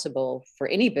possible for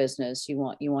any business. You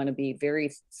want to be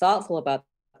very thoughtful about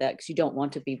that, because you don't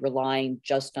want to be relying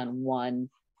just on one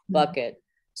bucket.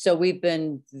 So we've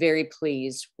been very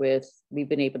pleased with, we've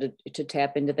been able to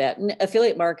tap into that. And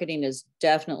affiliate marketing is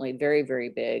definitely very, very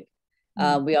big.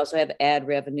 We also have ad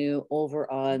revenue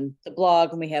over on the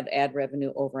blog, and we have ad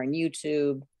revenue over on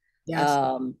YouTube. Yes.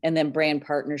 And then brand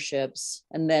partnerships.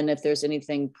 And then if there's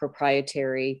anything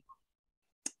proprietary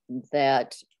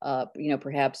that,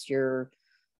 perhaps your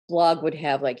blog would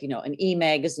have, like, an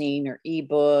e-magazine or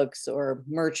ebooks or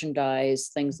merchandise,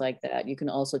 things like that. You can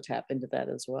also tap into that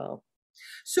as well.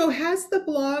 So has the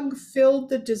blog filled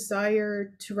the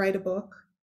desire to write a book,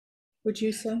 would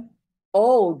you say?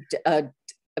 Oh, I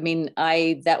mean,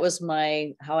 that was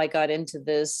how I got into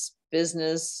this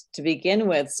business to begin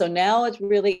with. So now it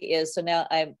really is. So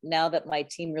now that my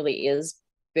team really is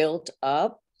built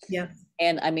up. Yeah.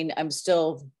 And I mean, I'm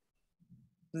still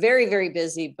very, very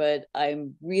busy, but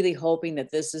I'm really hoping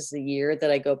that this is the year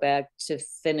that I go back to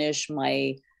finish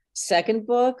my second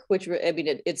book, which, I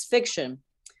mean, it's fiction.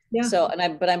 Yeah. So,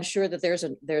 but I'm sure that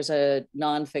there's a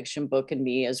nonfiction book in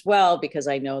me as well, because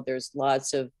I know there's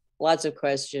lots of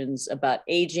questions about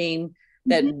aging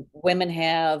that women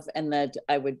have, and that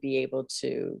I would be able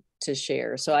to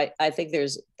share. So I think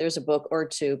there's a book or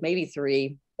two, maybe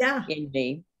three, in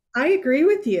me. I agree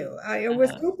with you. I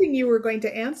was hoping you were going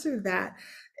to answer that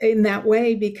in that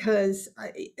way, because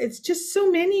it's just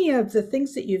so many of the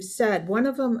things that you've said. One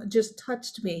of them just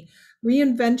touched me.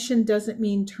 Reinvention doesn't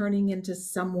mean turning into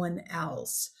someone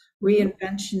else.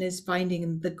 Reinvention is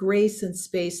finding the grace and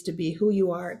space to be who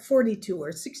you are at 42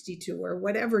 or 62 or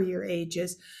whatever your age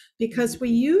is, because we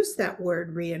use that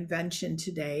word reinvention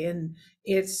today, and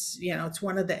it's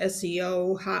one of the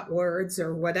SEO hot words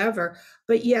or whatever,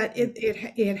 but yet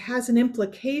it has an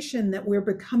implication that we're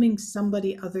becoming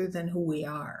somebody other than who we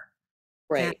are.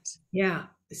 Right. And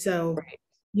so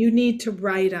you need to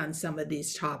write on some of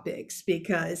these topics,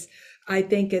 because I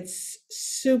think it's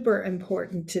super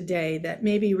important today that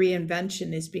maybe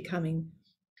reinvention is becoming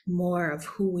more of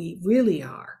who we really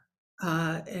are,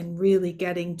 and really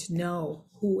getting to know,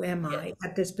 who am I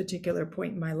at this particular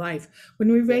point in my life.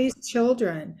 When we raise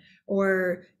children,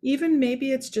 or even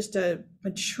maybe it's just a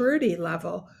maturity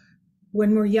level,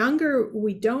 when we're younger,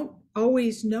 we don't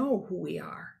always know who we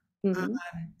are.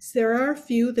 There are a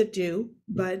few that do,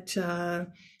 but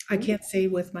I can't say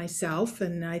with myself,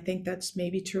 and I think that's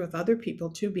maybe true of other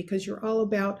people too, because you're all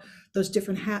about those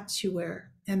different hats you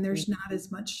wear, and there's not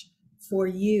as much for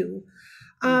you.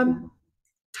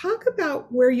 Talk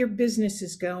about where your business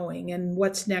is going and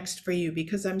what's next for you,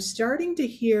 because I'm starting to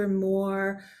hear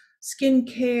more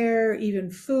skincare, even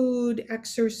food,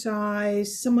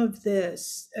 exercise, some of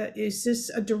this. Is this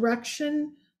a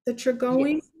direction that you're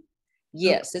going?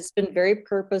 Yes, it's been very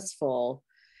purposeful.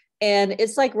 And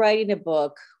it's like writing a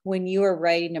book. When you are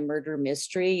writing a murder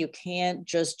mystery, you can't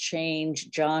just change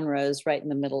genres right in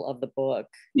the middle of the book.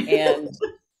 And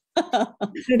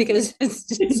because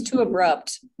it's too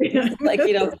abrupt. Like,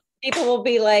 people will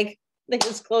be like, they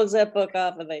just close that book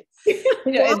off and they,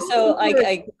 and so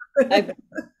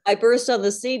I burst on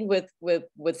the scene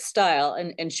with style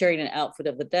and sharing an outfit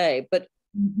of the day. But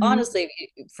honestly,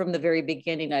 from the very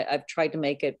beginning, I've tried to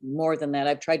make it more than that.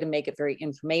 I've tried to make it very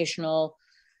informational.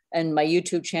 And my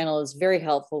YouTube channel is very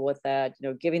helpful with that,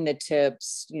 giving the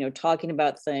tips, talking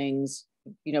about things,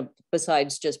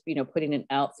 besides just, putting an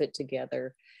outfit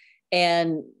together.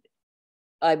 And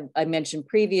I mentioned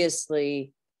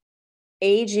previously,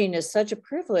 aging is such a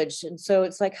privilege. And so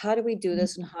it's like, how do we do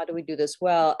this and how do we do this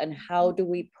well? And how do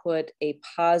we put a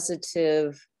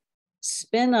positive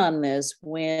spin on this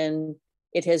when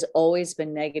it has always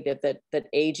been negative, that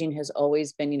aging has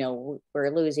always been, we're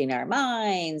losing our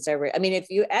minds. I mean, if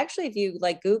you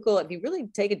like Google, if you really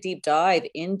take a deep dive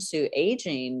into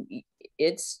aging,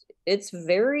 it's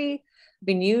very, I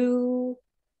mean, you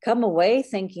come away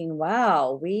thinking,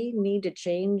 wow, we need to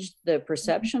change the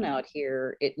perception out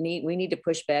here. We need to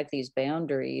push back these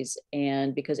boundaries.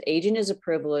 And because aging is a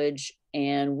privilege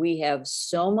and we have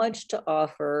so much to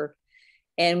offer,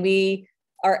 and we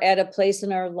are at a place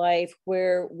in our life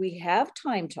where we have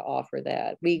time to offer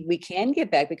that. We can get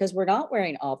back because we're not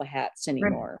wearing all the hats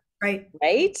anymore. Right.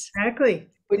 Exactly.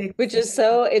 Which is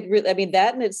so, I mean,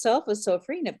 that in itself is so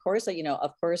freeing. Of course,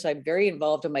 of course, I'm very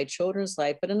involved in my children's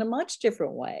life, but in a much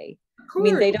different way. I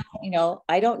mean, they don't,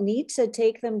 I don't need to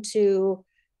take them to,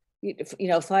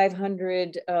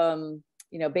 500,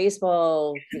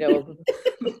 baseball,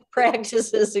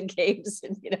 practices and games,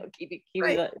 and keeping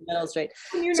the mental straight.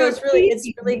 So it's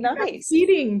really nice.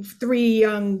 Feeding 3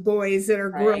 young boys that are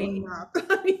growing up,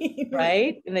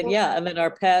 right? And then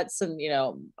our pets, and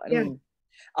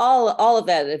all of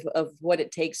that of what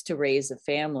it takes to raise a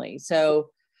family.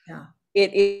 So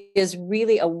it is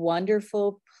really a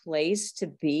wonderful place to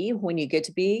be when you get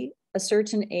to be a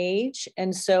certain age.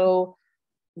 And so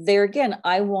there again,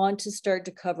 I want to start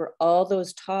to cover all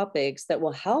those topics that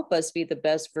will help us be the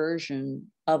best version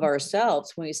of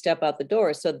ourselves when we step out the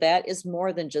door. So that is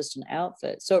more than just an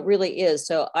outfit. So it really is.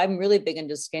 So I'm really big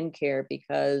into skincare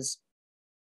because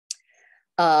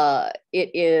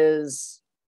it is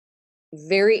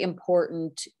very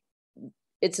important.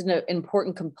 It's an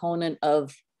important component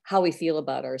of how we feel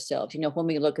about ourselves, when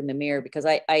we look in the mirror, because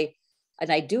I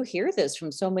do hear this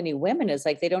from so many women. It's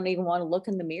like, they don't even want to look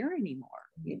in the mirror anymore.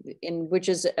 And which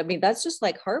is, I mean, that's just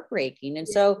like heartbreaking. And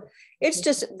so it's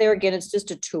just, there again, it's just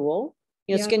a tool.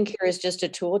 Skincare is just a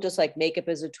tool, just like makeup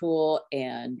is a tool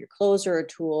and your clothes are a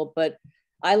tool. But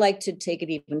I like to take it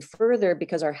even further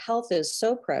because our health is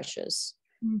so precious.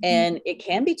 And it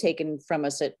can be taken from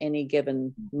us at any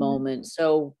given moment.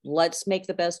 So let's make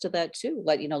the best of that too.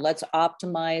 Let's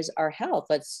optimize our health.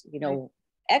 Let's,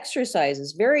 exercise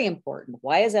is very important.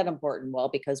 Why is that important? Well,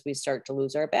 because we start to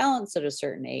lose our balance at a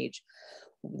certain age,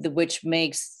 which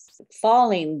makes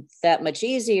falling that much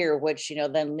easier, which,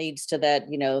 then leads to that,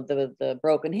 the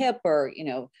broken hip or,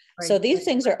 so these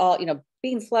things are all,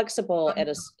 being flexible at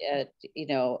a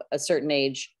certain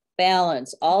age,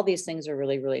 balance, all these things are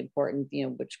really, really important,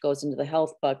 which goes into the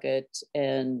health bucket.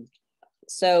 And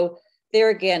so there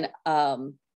again,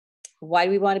 why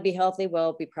do we want to be healthy?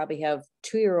 Well, we probably have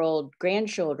 2-year-old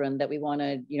grandchildren that we want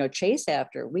to, chase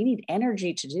after. We need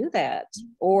energy to do that.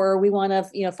 Or we want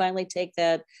to, finally take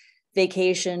that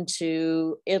vacation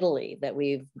to Italy that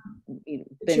we've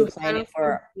been planning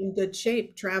for. In good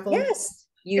shape, travel. Yes.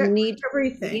 You need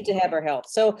to have our health.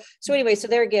 So anyway, so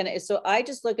there again, so I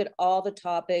just look at all the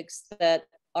topics that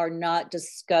are not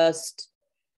discussed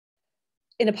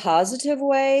in a positive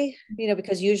way,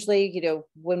 because usually,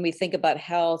 when we think about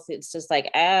health, it's just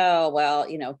like, oh, well,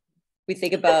 we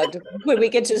think about when we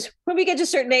get to a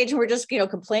certain age and we're just,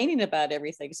 complaining about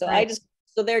everything. So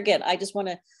so there again, I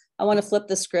want to flip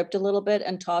the script a little bit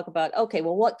and talk about, okay,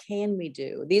 well, what can we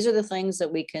do? These are the things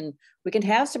that we can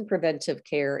have some preventive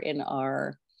care in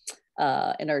our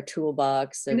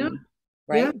toolbox. And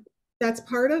right. Yeah, that's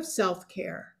part of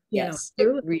self-care. Yes, it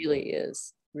really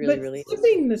is. Really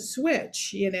flipping the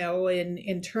switch,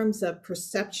 in terms of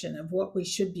perception of what we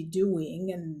should be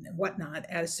doing and whatnot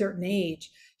at a certain age.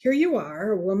 Here you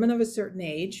are, a woman of a certain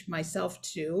age, myself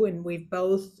too, and we've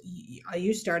both,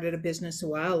 you started a business a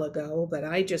while ago, but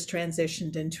I just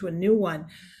transitioned into a new one.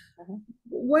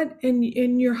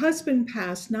 And your husband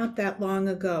passed not that long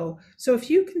ago. So if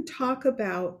you can talk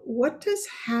about, what does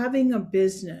having a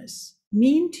business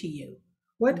mean to you?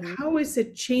 How has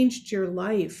it changed your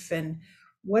life? And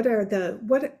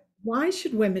why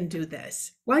should women do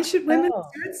this? Why should women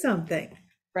start something?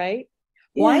 Right?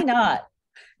 Why not?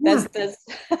 That's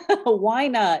why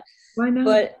not? Why not?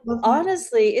 But Love that.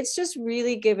 honestly, it's just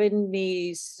really given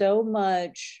me so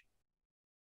much,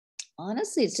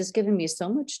 honestly, it's just given me so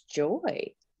much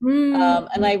joy. And Mm,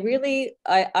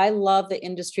 I love the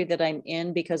industry that I'm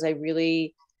in because I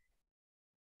really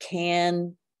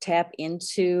can tap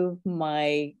into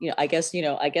my, I guess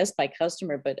my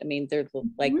customer, but I mean, they're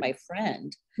like mhm, my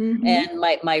friend mhm. and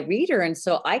my reader. And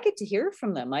so I get to hear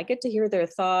from them. I get to hear their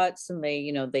thoughts, and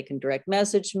they can direct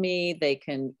message me, they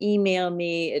can email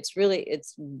me.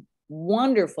 It's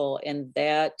wonderful in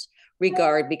that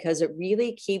regard because it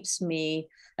really keeps me.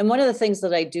 And one of the things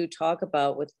that I do talk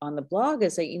about with on the blog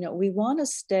is that, we want to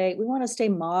stay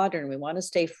modern, we want to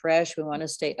stay fresh, we want to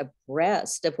stay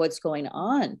abreast of what's going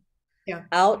on Yeah.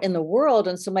 out in the world.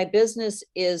 And so my business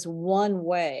is one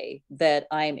way that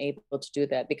I'm able to do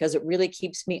that because it really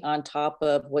keeps me on top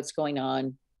of what's going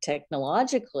on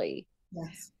technologically.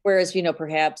 Yes. Whereas,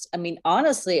 perhaps, I mean,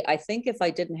 honestly, I think if I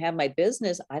didn't have my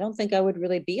business, I don't think I would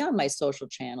really be on my social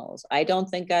channels. I don't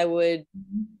think I would,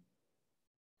 Mhm.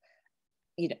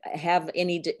 have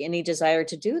any desire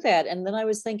to do that. And then I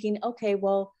was thinking, okay,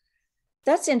 well,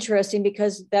 that's interesting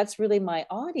because that's really my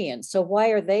audience. So why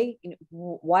are they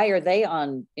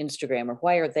on Instagram, or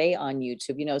why are they on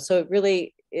YouTube? So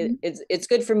it's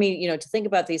good for me, to think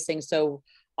about these things. So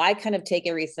I kind of take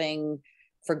everything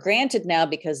for granted now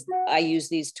because I use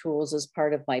these tools as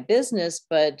part of my business.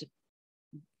 But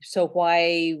so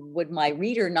why would my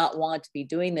reader not want to be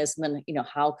doing this? And then,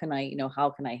 how can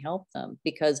I help them?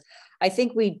 Because I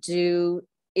think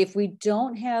if we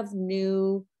don't have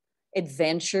new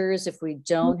adventures, if we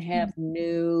don't have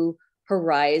new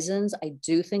horizons, I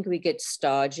do think we get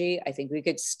stodgy. I think we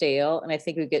get stale, and I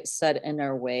think we get set in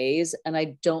our ways. And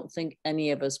I don't think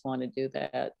any of us want to do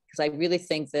that, because I really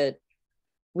think that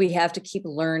we have to keep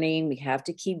learning, we have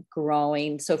to keep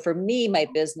growing. So for me, my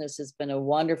business has been a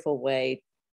wonderful way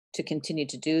to continue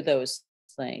to do those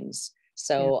things. Yeah.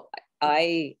 So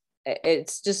I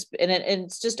it's just and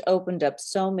it's just opened up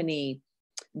so many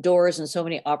doors and so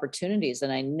many opportunities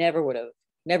that I never would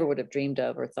have dreamed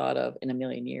of or thought of in a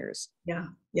million years. Yeah,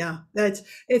 yeah.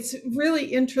 It's really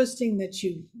interesting that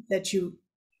you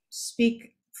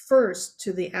speak first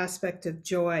to the aspect of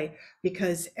joy,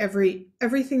 because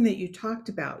everything that you talked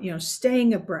about,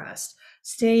 staying abreast,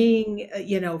 staying,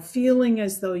 feeling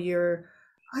as though you're,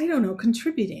 I don't know,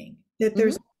 contributing, that Mm-hmm.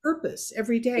 there's purpose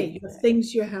every day, you have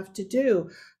things you have to do,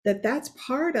 that's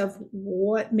part of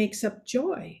what makes up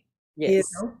joy. You Yes.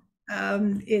 know,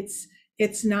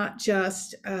 it's not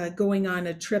just going on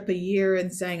a trip a year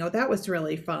and saying, "Oh, that was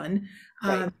really fun."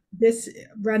 Right. This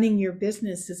running your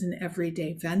business is an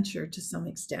everyday venture to some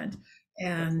extent,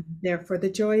 Yes. and therefore the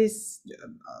joy is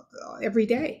every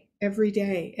day, every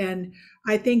day. And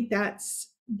I think that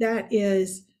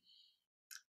is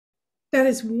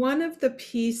one of the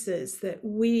pieces that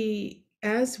we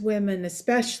as women,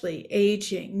 especially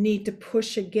aging, need to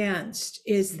push against,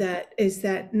 is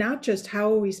that not just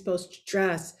how are we supposed to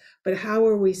dress, but how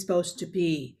are we supposed to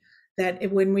be?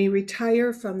 That when we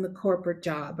retire from the corporate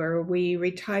job, or we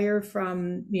retire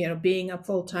from, being a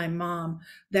full-time mom,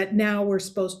 that now we're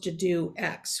supposed to do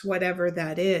X, whatever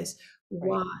that is. Right.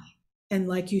 Why? And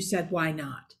like you said, why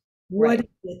not? What Right.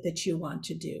 is it that you want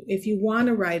to do? If you want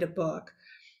to write a book,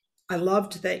 I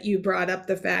loved that you brought up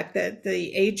the fact that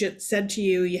the agent said to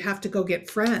you, you have to go get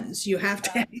friends. You have to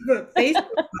have a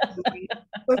Facebook following,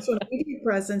 social media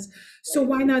presence. So Right.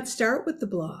 why not start with the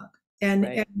blog? And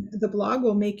Right. the blog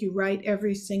will make you write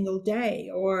every single day.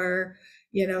 Or,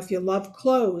 if you love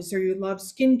clothes, or you love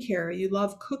skincare, or you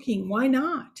love cooking, why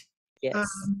not? Yes.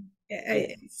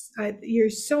 Yes. You're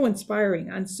so inspiring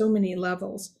on so many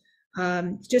levels.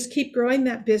 Just keep growing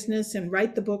that business and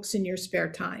write the books in your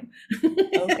spare time.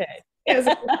 Okay. As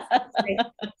I like to say.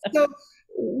 So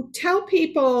tell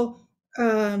people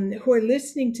who are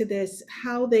listening to this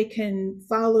how they can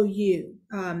follow you.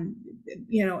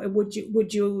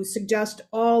 Would you suggest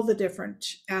all the different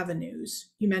avenues?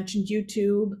 You mentioned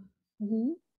YouTube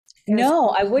Mhm. as No,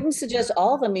 I wouldn't suggest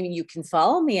all of them. I mean, you can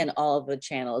follow me on all of the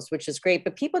channels, which is great,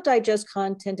 but people digest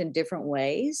content in different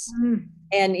ways. mm,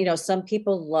 And some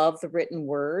people love the written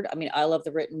word. I mean, I love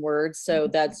the written word. So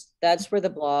that's where the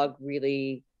blog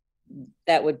really,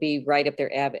 that would be right up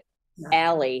their yeah,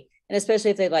 alley. And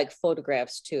especially if they like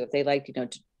photographs too, if they like,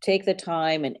 to take the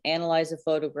time and analyze a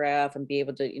photograph and be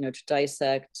able to, to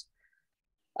dissect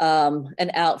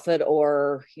an outfit,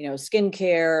 or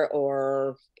skincare,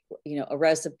 or a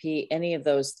recipe, any of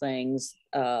those things.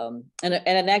 And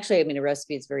actually, I mean, a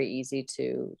recipe is very easy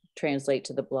to translate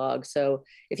to the blog. So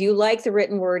if you like the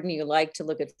written word and you like to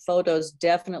look at photos,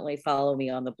 definitely follow me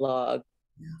on the blog.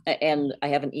 And I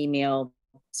have an email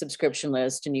subscription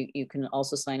list, and you can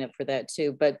also sign up for that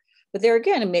too. But but there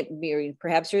again, maybe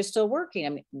perhaps you're still working. I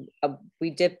mean, we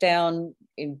dip down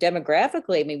in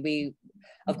demographically. I mean,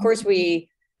 of course, we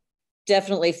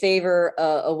definitely favor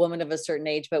a woman of a certain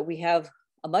age, but we have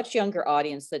a much younger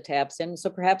audience that taps in. So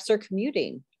perhaps they're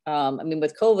commuting. I mean,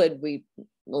 with COVID, a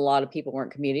lot of people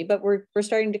weren't commuting, but we're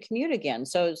starting to commute again.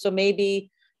 So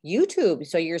maybe YouTube.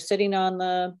 So you're sitting on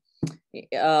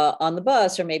the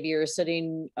bus, or maybe you're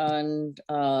sitting on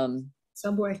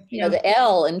Subway, the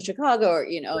L in Chicago,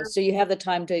 or so you have the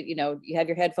time to you have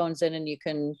your headphones in and you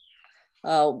can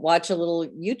watch a little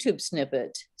YouTube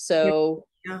snippet. So.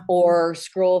 Yeah. Or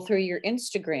scroll through your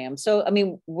Instagram. So, I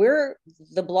mean,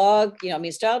 the blog, I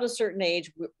mean, Style at a Certain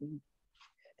Age,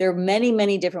 there are many,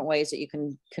 many different ways that you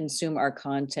can consume our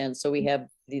content. So we have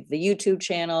the YouTube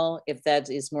channel, if that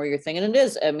is more your thing. And it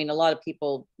is, I mean, a lot of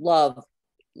people love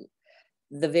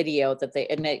the video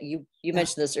and that you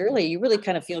mentioned this earlier, you really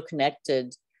kind of feel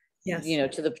connected, yes,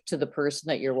 to the person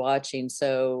that you're watching.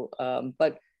 So,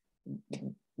 but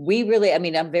we really, I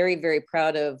mean, I'm very, very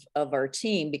proud of our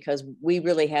team, because we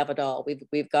really have it all.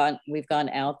 We've gone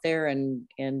out there and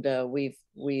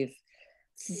we've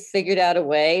figured out a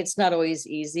way. It's not always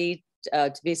easy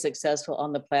to be successful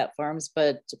on the platforms,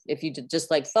 but if you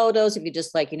just like photos, if you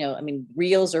just like, I mean,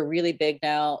 reels are really big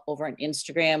now over on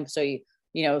Instagram. So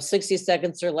 60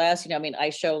 seconds or less, I mean, I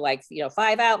show like,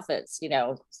 5 outfits,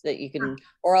 so that you can,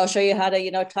 or I'll show you how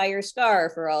to, tie your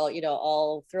scarf, or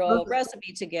I'll throw a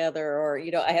recipe together, or,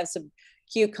 I have some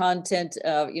cute content,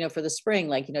 for the spring,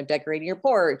 like, decorating your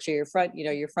porch or your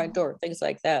front door, things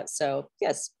like that. So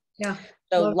yes. Yeah.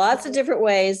 So lots of different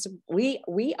ways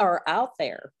we are out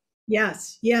there.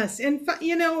 Yes. Yes. And,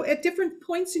 at different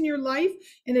points in your life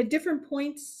and at different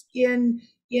points in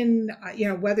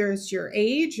whether it's your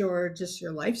age or just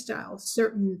your lifestyle,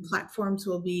 certain platforms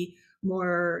will be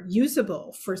more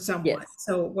usable for someone. Yes.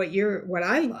 So what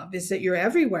I love is that you're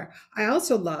everywhere. I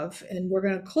also love, and we're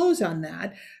going to close on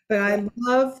that, but I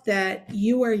love that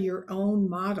you are your own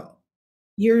model.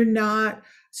 I'm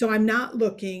not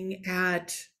looking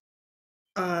at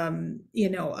a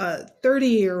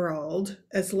 30-year-old,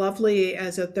 as lovely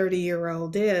as a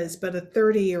 30-year-old is, but a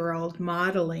 30-year-old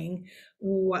modeling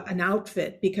an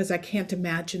outfit, because I can't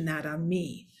imagine that on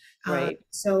me. Right.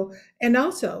 And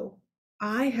also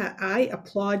I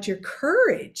applaud your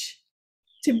courage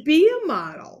to be a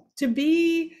model, to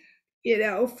be,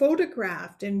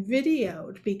 photographed and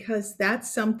videoed, because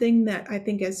that's something that I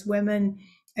think as women,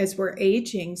 as we're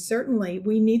aging, certainly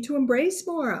we need to embrace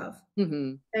more of.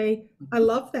 Mm-hmm. I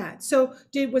love that. So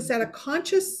was that a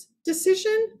conscious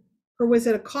decision, or was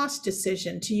it a cost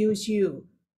decision to use you?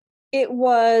 It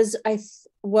was,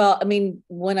 well, I mean,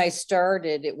 when I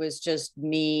started, it was just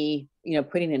me,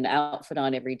 putting an outfit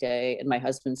on every day and my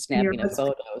husband snapping a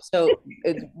photo. So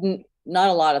not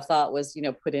a lot of thought was,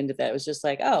 put into that. It was just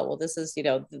like, oh, well, this is,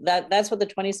 that's what the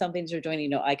 20 somethings are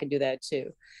doing. I can do that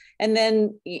too. And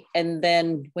then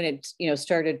when it,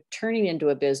 started turning into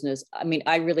a business, I mean,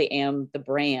 I really am the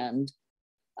brand.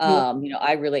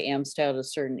 I really am Style at a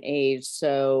Certain Age.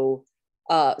 So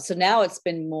now it's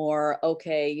been more,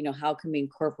 okay, how can we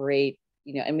incorporate,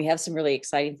 and we have some really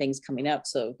exciting things coming up.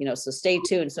 So, so stay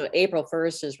tuned. So April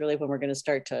 1st is really when we're going to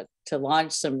start to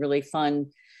launch some really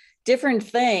fun, different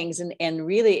things and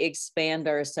really expand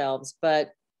ourselves.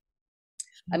 But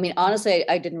I mean, honestly,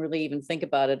 I didn't really even think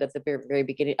about it at the very, very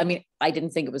beginning. I mean, I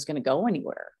didn't think it was going to go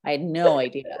anywhere. I had no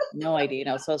idea.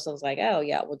 So I was like, oh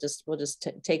yeah, we'll just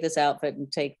take this outfit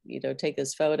and take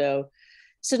this photo.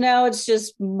 So now it's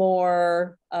just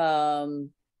more,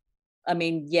 I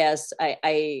mean, yes,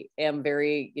 I am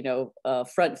very,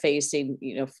 front facing,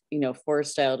 for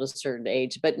Style at a Certain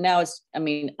Age, but now I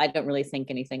mean, I don't really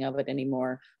think anything of it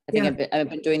anymore. I think I've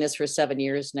been doing this for 7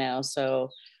 years now. So,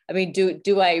 I mean,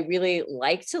 do I really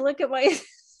like to look at my?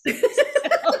 That's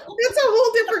a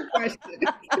whole different question.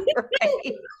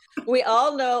 Right. We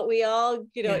all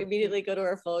immediately go to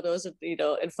our photos and,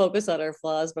 and focus on our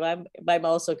flaws, but I'm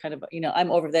also kind of,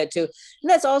 I'm over that too. And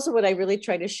that's also what I really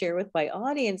try to share with my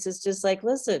audience is just like,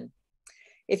 listen,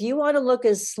 if you want to look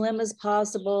as slim as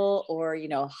possible or,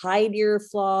 hide your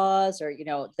flaws or,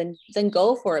 then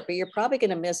go for it. But you're probably going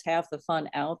to miss half the fun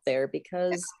out there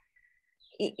because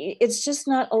it's just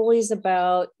not always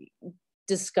about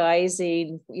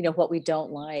disguising, what we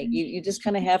don't like. You just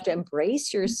kind of have to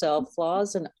embrace yourself,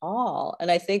 flaws and all. And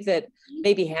I think that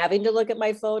maybe having to look at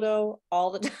my photo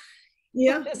all the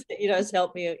time, has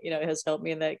helped me,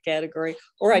 in that category,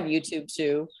 or on YouTube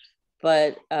too.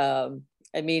 But I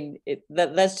mean,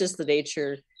 that's just the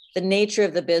nature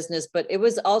of the business. But it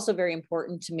was also very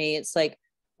important to me. It's like,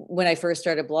 when I first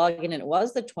started blogging, and it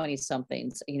was the 20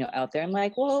 somethings, out there, I'm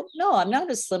like, well, no, I'm not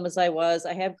as slim as I was.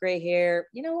 I have gray hair.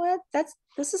 You know what?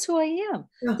 This is who I am.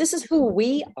 Yeah. This is who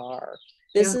we are.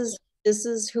 This Yeah.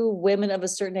 is who women of a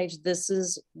certain age, this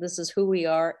is who we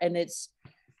are.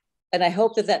 And I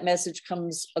hope that message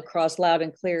comes across loud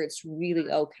and clear. It's really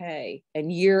okay.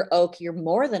 And you're okay. You're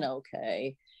more than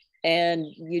okay. And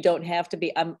you don't have to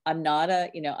be, I'm not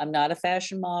a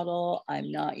fashion model.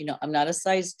 I'm not a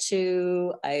size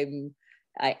 2. I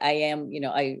am,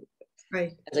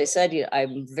 Right. as I said,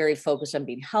 I'm very focused on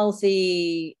being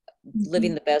healthy,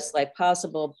 living the best life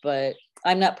possible, but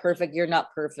I'm not perfect. You're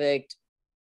not perfect.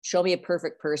 Show me a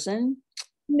perfect person.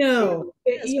 No,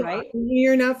 Right?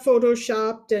 you're not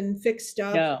photoshopped and fixed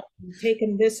up, No. and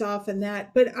taking this off and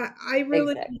that. But I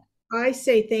really, Exactly. I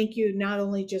say thank you, not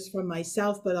only just for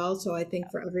myself, but also I think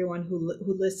for everyone who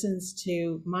listens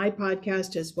to my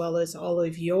podcast, as well as all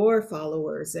of your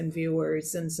followers and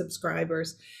viewers and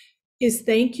subscribers, is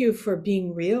thank you for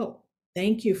being real.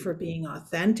 Thank you for being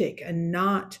authentic and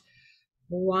not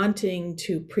wanting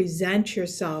to present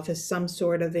yourself as some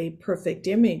sort of a perfect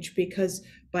image, because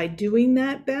by doing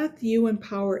that, Beth, you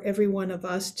empower every one of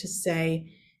us to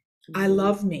say, I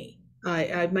love me.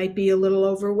 I might be a little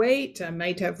overweight. I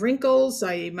might have wrinkles.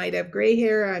 I might have gray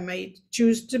hair. I might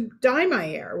choose to dye my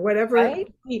hair, whatever it Right?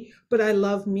 might be. But I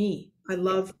love me. I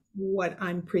love what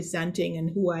I'm presenting and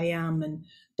who I am and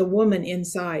the woman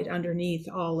inside underneath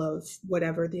all of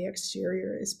whatever the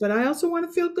exterior is. But I also want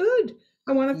to feel good.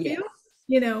 I want to Yes.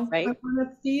 feel, I Right? want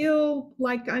to feel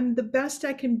like I'm the best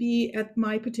I can be at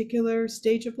my particular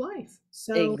stage of life.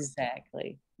 So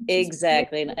Exactly. just,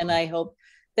 Exactly. And I hope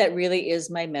that really is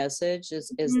my message, is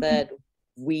that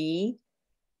we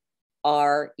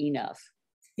are enough.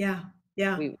 yeah,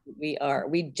 yeah, We are.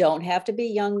 We don't have to be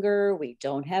younger. We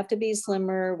don't have to be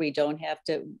slimmer. We don't have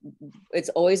to. It's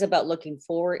always about looking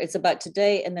forward. It's about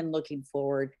today and then looking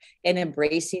forward and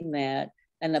embracing that.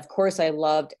 And of course, I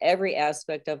loved every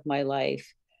aspect of my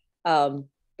life.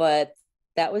 But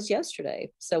that was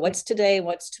yesterday. So what's today?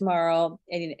 What's tomorrow?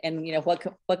 And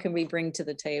what can we bring to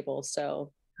the table?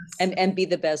 So and be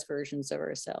the best versions of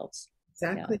ourselves.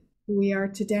 exactly who we are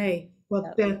today.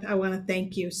 Well, Yeah. Beth, I want to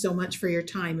thank you so much for your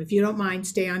time. If you don't mind,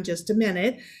 stay on just a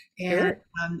minute, and Sure.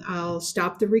 I'll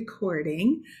stop the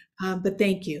recording. But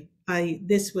thank you.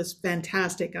 This was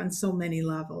fantastic on so many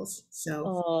levels. So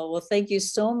Oh, well, thank you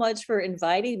so much for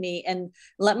inviting me, and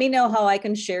let me know how I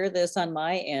can share this on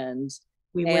my end,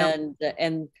 we will.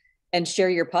 and share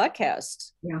your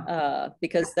podcast, Yeah.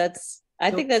 because I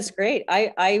So, think that's great.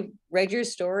 I read your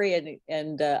story,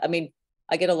 and I mean,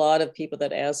 I get a lot of people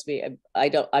that ask me. I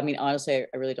don't. I mean, honestly,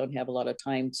 I really don't have a lot of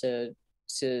time to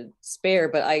spare.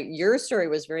 But your story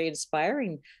was very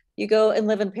inspiring. You go and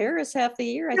live in Paris half the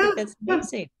year. I yeah, think that's yeah.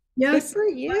 amazing. Good Yes, for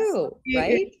yes. you,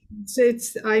 right?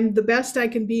 It's I'm the best I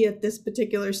can be at this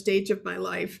particular stage of my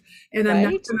life, and I'm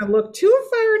not Right? going to look too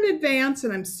far in advance,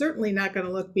 and I'm certainly not going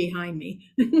to look behind me.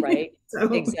 Right.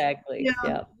 So, Exactly. yeah,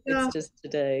 Yeah. yeah, It's just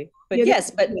today. But yeah. yes,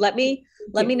 but let me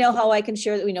Thank you. know how I can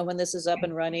share, when this is up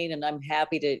and running, and I'm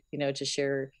happy to, to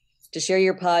share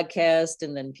your podcast,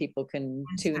 and then people can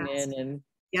tune in. Fantastic. And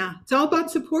Yeah, it's all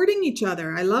about supporting each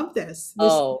other. I love this. This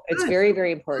is oh, it's fun. very,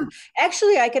 very important.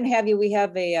 Actually, I can have you, we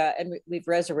have and we've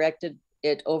resurrected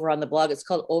it over on the blog. It's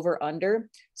called Over Under.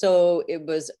 So it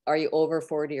was, are you over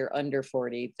 40 or under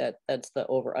 40? That's the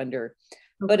over under.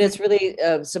 But Okay. it's really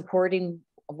supporting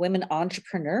women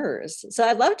entrepreneurs. So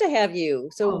I'd love to have you.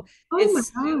 So Oh my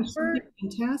it's gosh, that'd be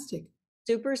fantastic.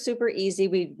 super easy.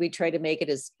 We try to make it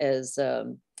as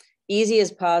easy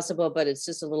as possible, but it's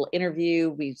just a little interview.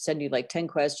 We send you like 10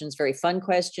 questions, very fun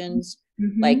questions,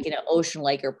 Mhm. like, ocean,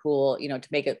 lake, or pool, to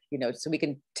make it, so we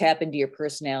can tap into your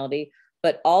personality,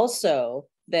 but also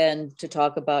then to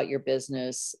talk about your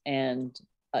business and,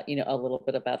 a little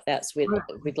bit about that. So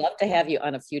we'd love to have you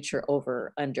on a future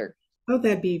Over Under. Oh,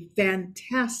 that'd be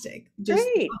fantastic. Just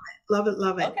Great. love it,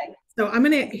 love it, love it. Okay. So I'm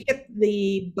going to hit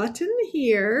the button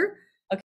here